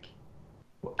learn like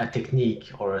a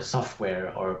technique or a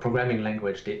software or a programming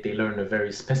language. They learn a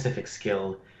very specific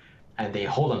skill and they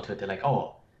hold on to it. They're like,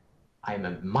 oh, I'm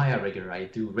a Maya rigger. I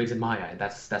do rigs in Maya, and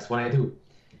that's what I do.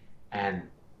 And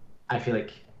I feel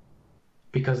like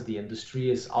because the industry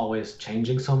is always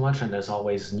changing so much and there's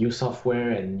always new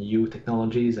software and new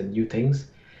technologies and new things,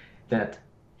 that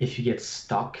if you get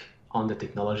stuck on the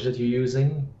technology that you're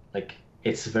using, like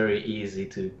it's very easy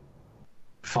to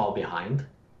fall behind.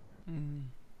 Mm.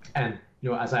 And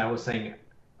as I was saying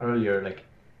earlier, like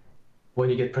when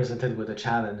you get presented with a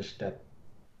challenge that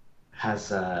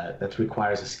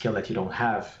requires a skill that you don't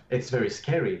have, it's very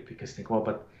scary because you think, well,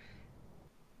 but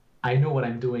I know what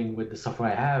I'm doing with the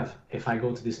software I have. If I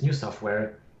go to this new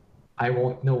software, I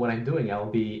won't know what I'm doing. I'll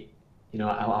be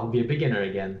a beginner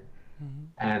again. Mhm.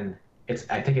 And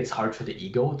I think it's hard for the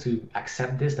ego to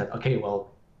accept this, that, okay, well,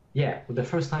 yeah, the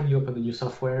first time you open the new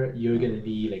software, you're going to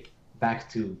be like back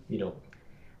to,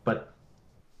 but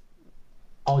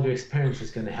all your experience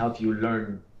is going to help you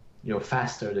learn,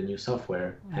 faster the new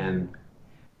software. Mm. And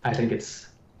I think it's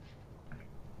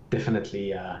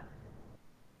definitely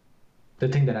the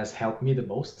thing that has helped me the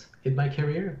most in my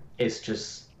career is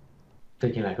just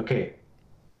thinking like, okay,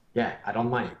 yeah, I don't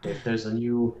mind if there's a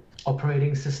new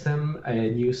operating system, a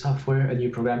new software, a new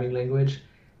programming language.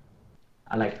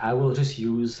 I will just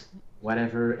use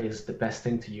whatever is the best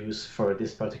thing to use for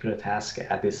this particular task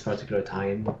at this particular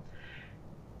time.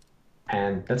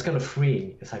 And that's kind of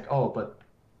freeing. It's like, oh, but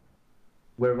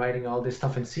we're writing all this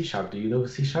stuff in C sharp. Do you know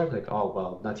C sharp? Like, oh,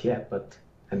 well, not yet, but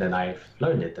and then I've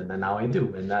learned it, and then now I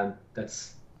do, and then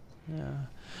that's Yeah,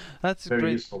 that's very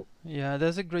great. useful. Yeah,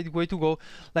 that's a great way to go.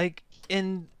 Like,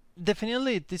 and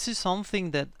definitely this is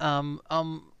something that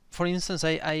for instance,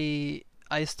 I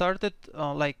started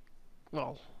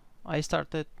well, I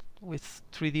started with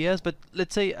 3ds, but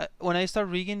let's say when I start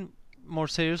rigging more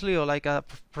seriously, or like a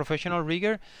professional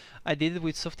rigger, I did it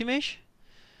with Softimage,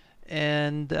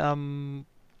 and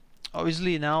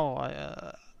obviously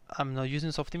now I'm not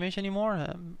using Softimage anymore.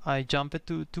 I jump it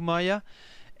to Maya,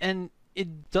 and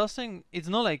it's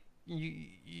not like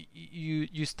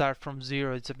you start from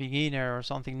zero, it's a beginner or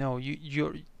something. No,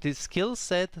 the skill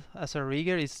set as a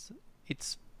rigger is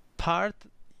it's part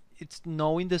it's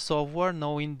knowing the software,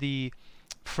 knowing the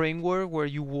framework where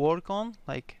you work on,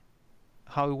 like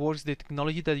how it works, the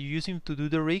technology that you're using to do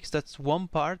the rigs. That's one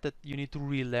part that you need to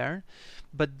relearn.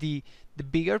 But the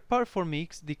bigger part for me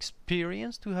is the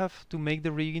experience to have to make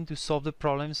the rigging, to solve the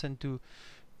problems, and to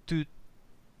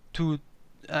to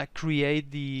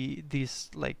create this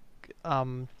like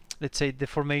let's say the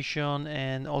formation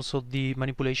and also the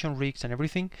manipulation rigs and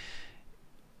everything.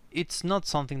 It's not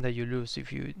something that you lose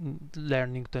if you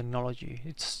learn new technology.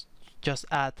 It's just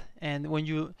add. And when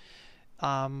you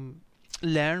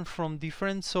learn from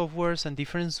different softwares and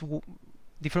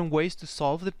different ways to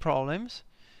solve the problems,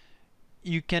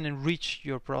 you can enrich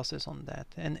your process on that.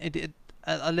 And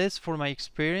at least for my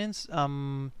experience,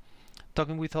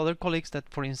 talking with other colleagues that,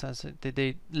 for instance,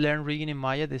 they learn rigging in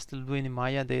Maya, they still do it in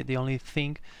Maya, they only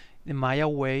think the Maya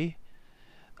way.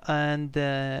 And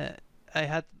I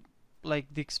had like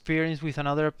the experience with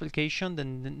another application,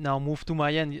 then now move to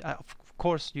Maya, and of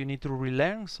course you need to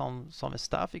relearn some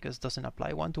stuff because it doesn't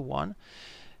apply one to one.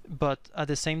 But at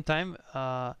the same time,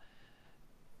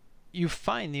 you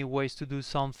find new ways to do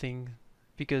something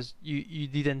because you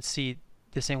didn't see it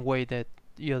the same way that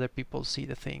the other people see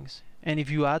the things. And if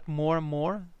you add more and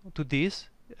more to this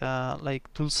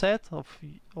like tool set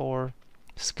or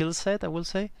skill set, I will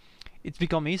say, it's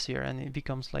become easier, and it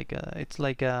becomes like it's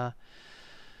like a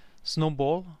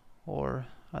snowball, or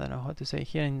I don't know how to say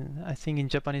here. I think in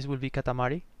Japanese will be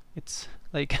katamari. It's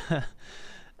like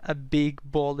a big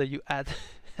ball that you add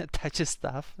attach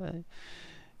stuff,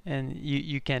 and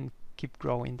you can keep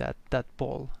growing that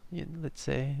ball. Let's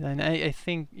say, and I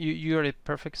think you're a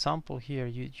perfect example here.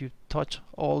 You touch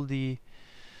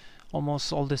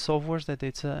almost all the softwares that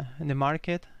it's in the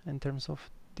market in terms of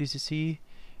DCC.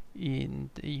 And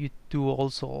you do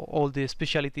also all the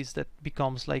specialties that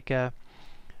becomes like a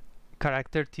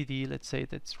character TD, let's say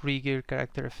that's Rigger,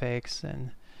 character effects,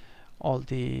 and all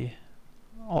the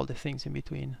things in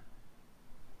between.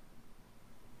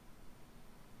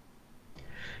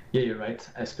 Yeah, you're right.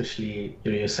 Especially,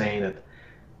 you're saying that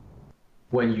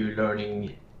when you're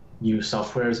learning new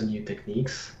softwares and new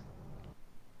techniques,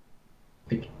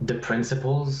 like the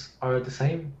principles are the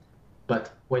same,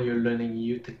 but when you're learning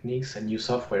new techniques and new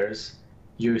softwares,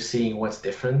 you're seeing what's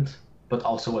different, but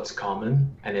also what's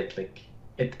common, and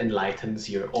it enlightens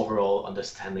your overall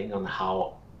understanding on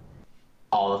how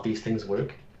all of these things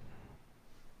work,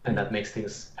 and that makes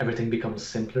everything becomes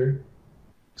simpler.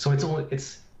 So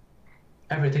it's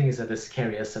everything is at the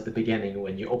scariest at the beginning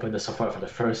when you open the software for the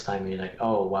first time and you're like,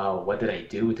 oh wow, what did I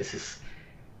do? This is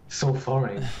so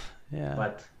foreign. Yeah.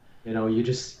 But you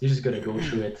just gotta go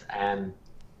through it, and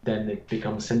then it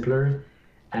becomes simpler.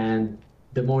 And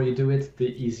the more you do it, the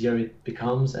easier it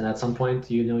becomes. And at some point,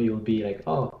 you'll be like,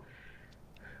 oh,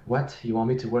 what? You want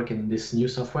me to work in this new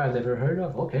software I've never heard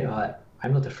of? Okay,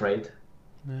 I'm not afraid.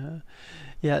 Yeah.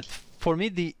 Yeah. For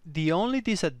me, the only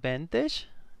disadvantage,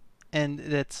 and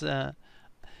that's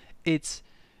it's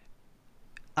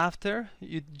after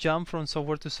you jump from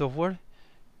software to software,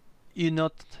 you're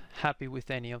not happy with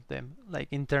any of them. Like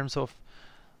in terms of,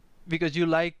 because you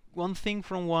like one thing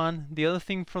from one, the other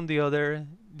thing from the other.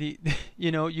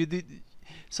 You did,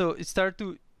 so it start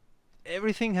to,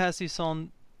 everything has its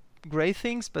own great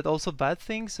things, but also bad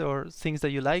things, or things that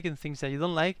you like and things that you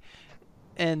don't like.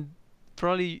 And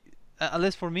probably, at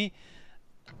least for me,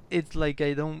 it's like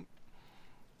I don't.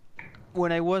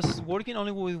 When I was working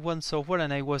only with one software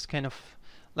and I was kind of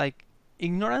like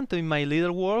ignorant in my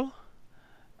little world,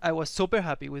 I was super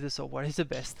happy with the software. It's the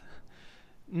best.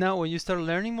 Now when you start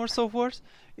learning more softwares,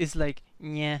 it's like,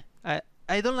 yeah,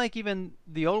 I don't like even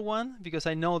the old one, because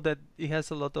I know that it has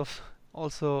a lot of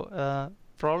also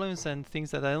problems and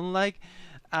things that I don't like.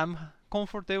 I'm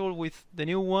comfortable with the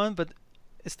new one, but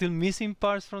still missing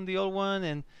parts from the old one,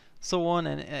 and so on.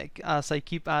 And as I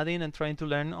keep adding and trying to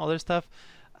learn other stuff,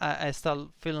 I start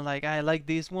feeling like I like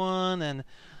this one. And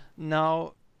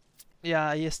now, yeah,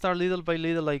 I start little by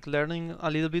little like learning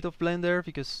a little bit of Blender,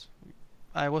 because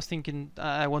I was thinking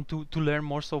I want to learn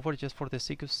more software just for the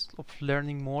sake of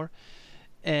learning more.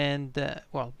 And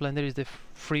well, Blender is the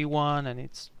free one, and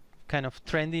it's kind of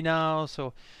trendy now.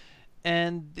 So,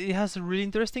 and it has really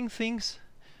interesting things,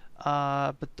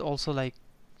 but also like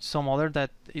some other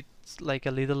that it's like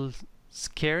a little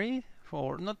scary,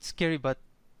 or not scary, but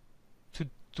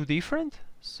too different.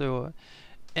 So,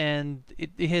 and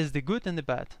it has the good and the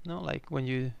bad, no, like when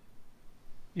you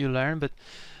learn. But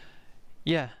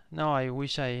yeah, now I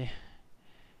wish I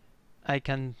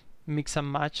can mix and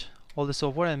match all the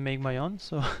software and make my own,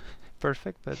 so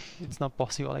perfect, but it's not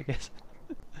possible, I guess.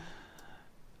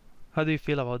 How do you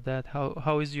feel about that?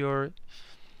 How is your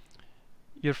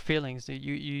feelings?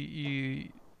 You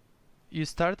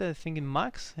started, I think, in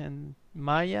Max and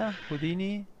Maya,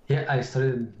 Houdini. Yeah, I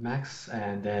started in Max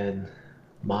and then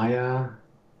Maya.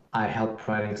 I helped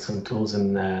writing some tools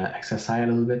in XSI a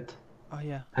little bit, Oh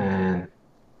yeah. and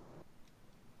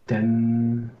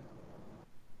then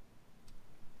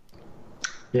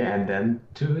yeah, and then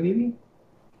to Houdini.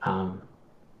 Um,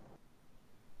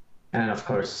 and of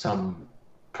course some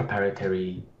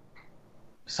proprietary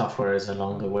softwares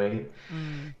along the way,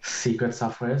 Mm. secret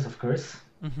softwares, of course.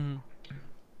 Mm-hmm.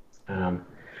 Um,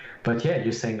 but yeah,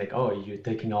 you're saying like, oh, you're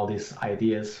taking all these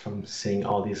ideas from seeing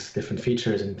all these different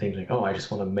features and think like, oh, I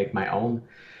just want to make my own.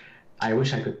 I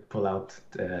wish I could pull out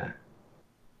the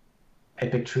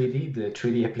Epic 3D, the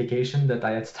 3D application that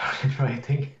I had started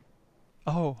writing.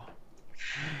 Oh.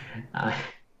 Uh,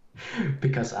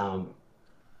 because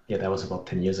yeah, that was about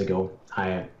 10 years ago.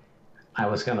 I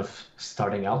was kind of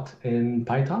starting out in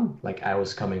Python. Like I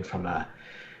was coming from a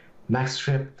Max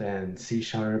script and C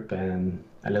sharp and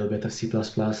a little bit of C++.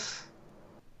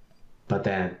 But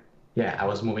then, yeah, I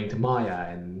was moving to Maya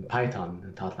and Python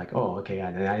and thought like, oh, okay,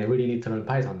 I really need to learn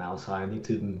Python now, so I need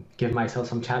to give myself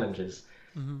some challenges.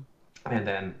 Mm-hmm. And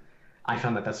then I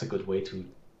found that that's a good way to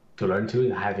learn to,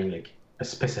 having like a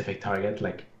specific target,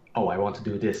 like, oh, I want to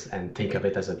do this, and think of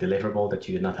it as a deliverable that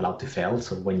you're not allowed to fail.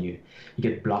 So when you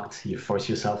get blocked, you force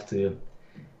yourself to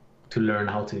learn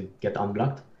how to get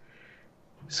unblocked.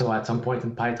 So at some point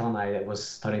in Python, I was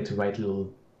starting to write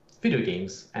little video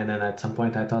games, and then at some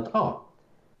point I thought, oh,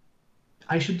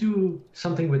 I should do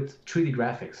something with 3D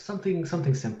graphics, something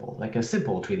simple, like a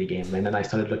simple 3D game. And then I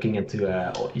started looking into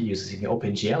using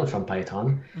OpenGL from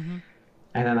Python, Mm-hmm.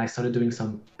 and then I started doing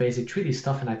some basic 3D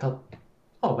stuff, and I thought,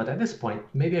 oh, but at this point,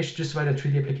 maybe I should just write a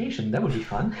 3D application. That would be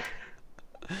fun.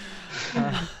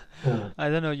 Uh, Uh, I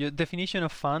don't know your definition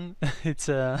of fun. It's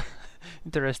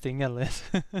interesting, at least.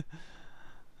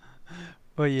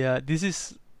 But yeah, this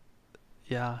is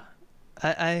yeah.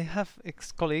 I have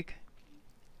ex-colleague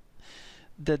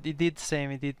that he did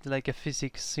same. He did like a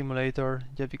physics simulator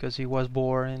just because he was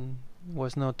bored and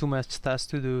was not too much task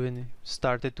to do, and he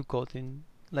started to code in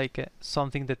like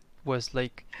something that was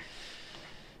like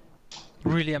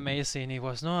really amazing. He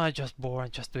was no, I just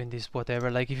bored, just doing this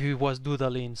whatever. Like if he was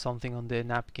doodling something on the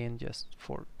napkin just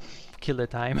for kill the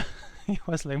time, he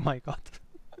was like, my God.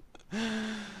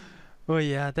 Oh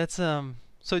yeah, that's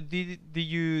So did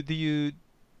you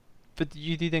but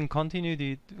you didn't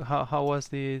continue? How was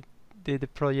the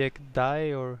project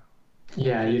die or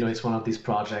yeah, just it's one of these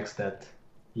projects that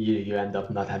you end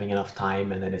up not having enough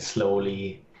time, and then it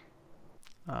slowly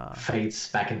uh fades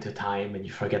back into time, and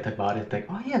you forget about it. Like,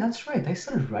 oh yeah, that's right. I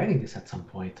started writing this at some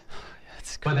point.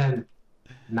 that's But good. then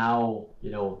now,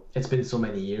 it's been so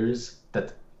many years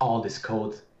that all this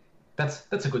code, that's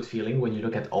a good feeling when you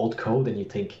look at old code and you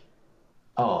think,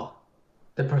 oh,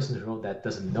 the person who wrote that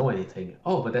doesn't know anything.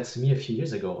 Oh, but that's me a few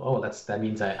years ago. Oh, that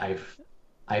means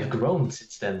I've grown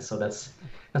since then. So that's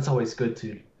always good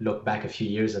to look back a few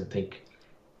years and think,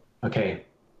 okay,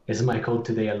 is my code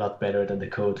today a lot better than the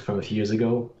code from a few years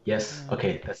ago? Yes. Yeah.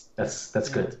 Okay, that's Yeah.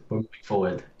 good. We're moving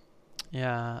forward.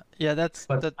 Yeah, that's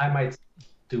But that. I might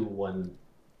do one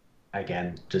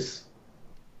again. Just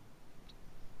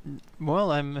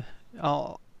Well,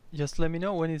 I'll just let me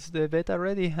know when it's the beta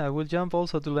ready. I will jump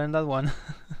also to learn that one.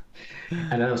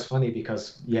 and that was funny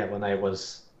because yeah, when I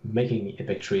was making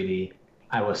Epic 3D,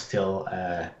 I was still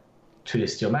a 3D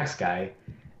Studio Max guy,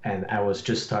 and I was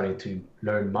just starting to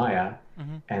learn Maya,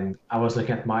 Hmm. and I was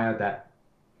looking at Maya that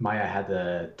Maya had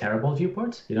a terrible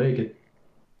viewport. You could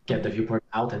get the Hmm. viewport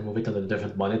out and move it to a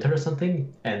different monitor or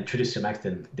something, and 3D Studio Max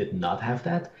did not have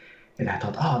that. And I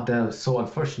thought, oh, that was so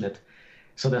unfortunate.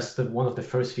 So that's one of the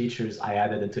first features I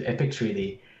added into Epic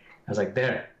 3D. I was like,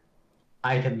 there,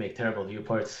 I can make terrible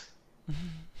viewports.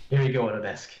 Here you go,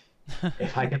 Autodesk.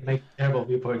 If I can make terrible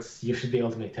viewports, you should be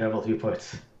able to make terrible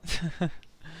viewports.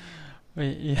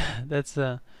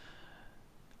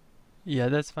 Yeah,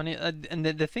 that's funny. And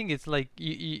the thing is, like,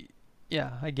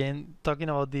 yeah, again, talking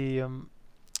about the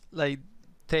like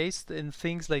taste and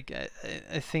things. Like,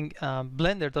 I think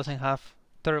Blender doesn't have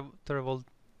terrible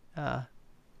uh,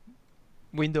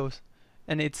 windows,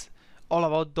 and it's all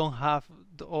about don't have.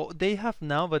 They have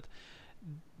now, but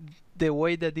the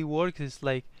way that it works is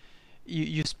like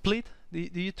you split. Do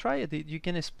you try it? You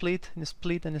can split and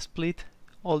split and split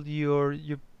all your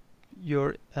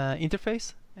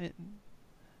interface.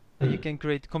 You Hmm. can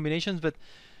create combinations, but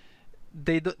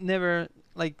they don't never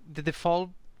like the default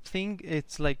thing.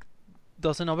 It's like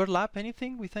doesn't overlap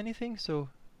anything with anything. So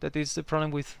that is the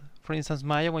problem with, for instance,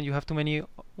 Maya when you have too many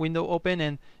window open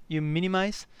and you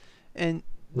minimize, and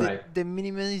Right. the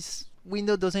minimize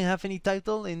window doesn't have any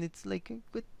title, and it's like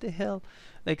what the hell?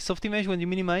 Like Softimage when you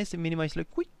minimize, it minimize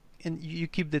like quick, and you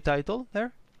keep the title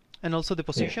there, and also the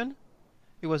Yeah. position.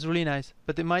 It was really nice.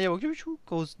 But the Maya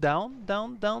goes down,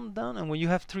 down, down, down, and when you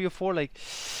have three or four, like,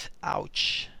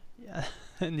 ouch, yeah,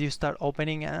 and you start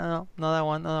opening another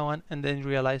one, and then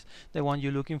realize the one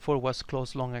you're looking for was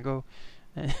closed long ago.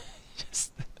 And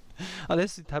just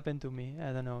unless it happened to me,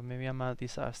 I don't know. Maybe I'm a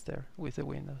disaster with the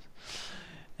Windows.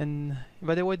 And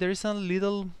by the way, there is a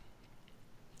little.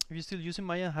 If you're still using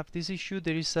Maya, have this issue.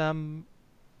 There is a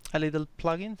little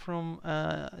plugin from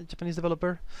a Japanese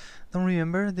developer. Don't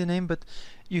remember the name, but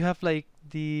you have like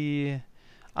the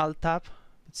Alt tab,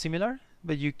 it's similar,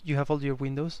 but you have all your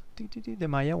windows, the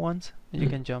Maya ones, and you Hmm.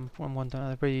 can jump from one to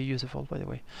another. Very useful, by the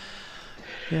way.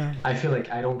 Yeah. I feel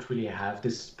like I don't really have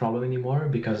this problem anymore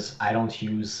because I don't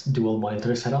use dual monitor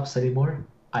setups anymore.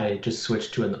 I just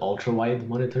switched to an ultra wide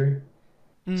monitor.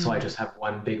 So I Mm. just have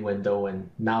one big window, and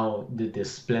now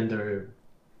this Blender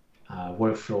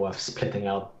workflow of splitting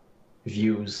out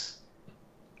views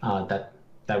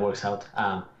that works out.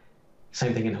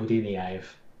 Same thing in Houdini. I have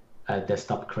a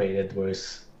desktop created where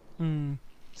it's Mm.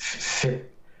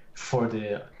 fit for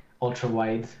the ultra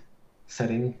wide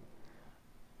setting,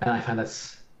 and I find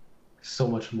that's so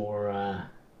much more.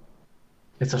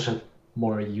 It's such a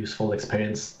more useful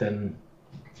experience than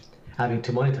having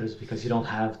two monitors because you don't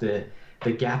have the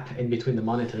gap in between the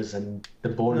monitors and the No.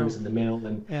 borders in the middle,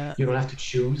 and Yeah. you don't have to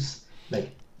choose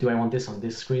like, do I want this on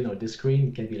this screen or this screen?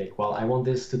 You can be like, well, I want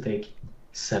this to take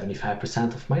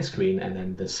 75% of my screen, and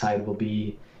then the side will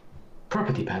be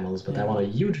property panels, but I Yeah. want a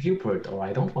huge viewport or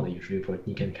I don't want a huge viewport.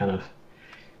 You can kind of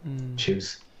Mm.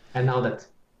 choose. And now that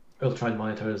ultra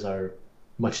monitors are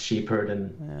much cheaper than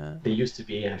Yeah. they used to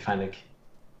be. I find like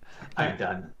Uh, I'm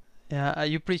done. yeah,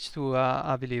 you preach to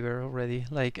a believer already.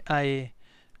 Like I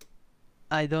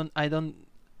don't.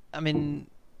 I mean,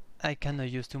 I cannot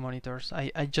use two monitors.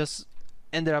 I just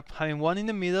ended up having one in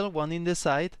the middle, one in the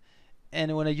side,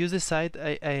 and when I use the side,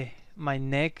 I my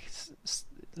neck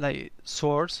like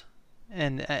soars,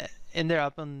 and I ended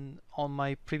up on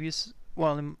my previous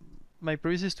in my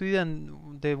previous studio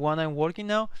and the one I'm working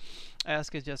now. I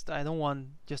ask it just I don't want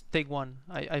just take one.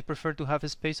 I prefer to have a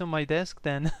space on my desk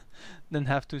than than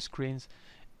have two screens.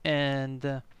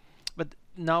 And but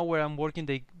now where I'm working,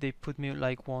 they put me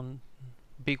like one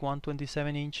big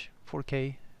 127-inch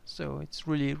 4K. So it's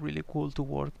really cool to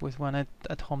work with one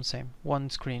at home. Same one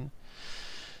screen.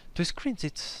 Two screens.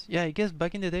 It's yeah. I guess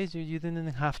back in the days you didn't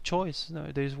have choice.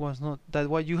 No, there was not that.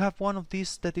 Why you have one of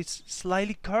these that is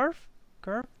slightly curved.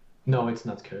 No, it's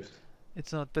not curved.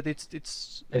 It's not, but it's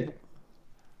It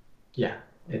Yeah,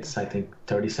 it's I think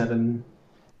 37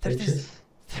 30, inches.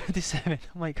 37.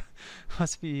 Oh my god,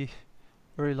 must be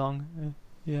very long.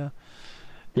 Yeah.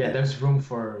 Yeah, Uh, there's room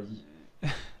for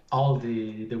all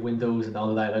the windows and all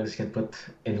the dialogues you can put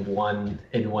in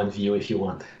one view if you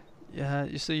want. yeah.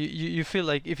 So you feel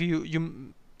like if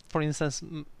for instance,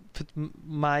 put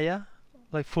Maya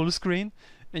like full screen,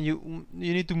 and you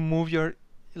need to move your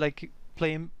like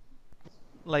playing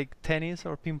like tennis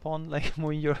or ping pong, like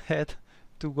moving your head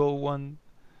to go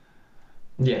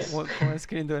Yes, from one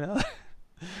screen to another.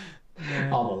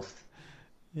 Yeah. almost.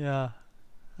 Yeah.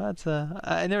 That's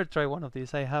I never tried one of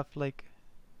these. I have like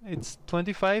it's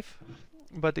 25,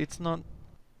 but it's not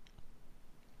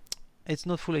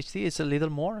full HD. It's a little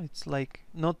more. It's like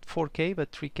not 4K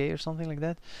but 3K or something like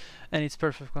that, and it's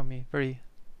perfect for me. Very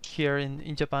here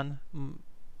in Japan,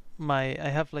 my I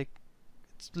have like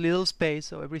it's little space,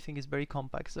 so everything is very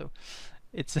compact. So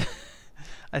it's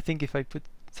I think if I put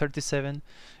 37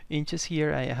 inches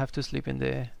here, I have to sleep in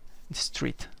the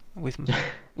street with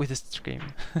with a screen.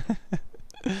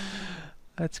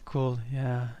 That's cool.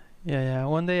 Yeah. Yeah.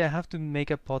 One day I have to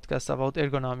make a podcast about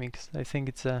ergonomics. I think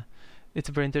it's a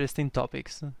very interesting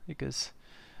topic because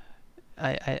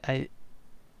I, I I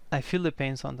I feel the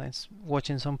pain sometimes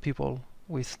watching some people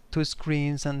with two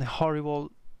screens and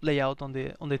horrible layout on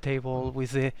the table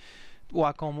with the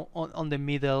Wacom on the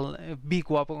middle, a big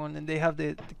Wacom, and they have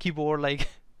the keyboard like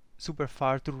super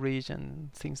far to reach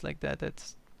and things like that.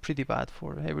 That's pretty bad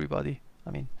for everybody.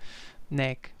 I mean,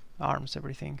 neck, arms,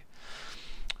 everything.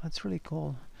 That's really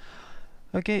cool.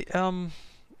 Okay,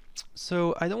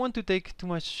 so I don't want to take too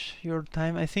much your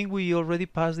time. I think we already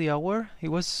passed the hour. It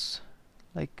was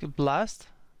like a blast.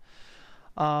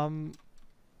 Um,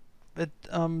 but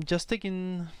just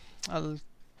taking a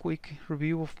quick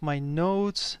review of my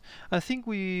notes. I think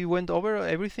we went over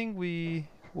everything we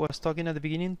was talking at the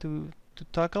beginning to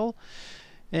tackle.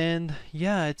 And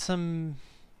yeah, it's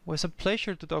was a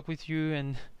pleasure to talk with you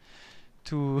and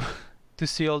to to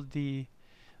see all the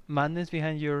madness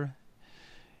behind your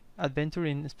adventure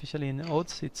in especially in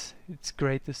oats. It's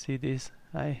great to see this.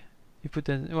 You put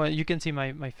well, you can see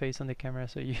my face on the camera,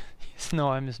 so you know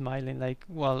I'm smiling like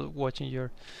while watching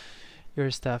your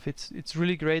stuff. It's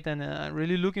really great, and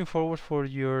really looking forward for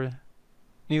your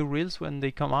new reels when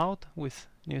they come out with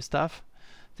new stuff.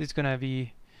 It's gonna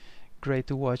be great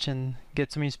to watch and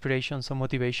get some inspiration, some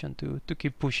motivation to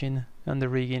keep pushing on the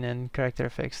rigging and character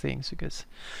effects things, because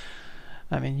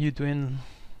I mean you're doing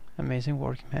amazing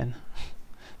work, man.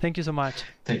 Thank you so much.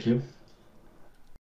 Thank you.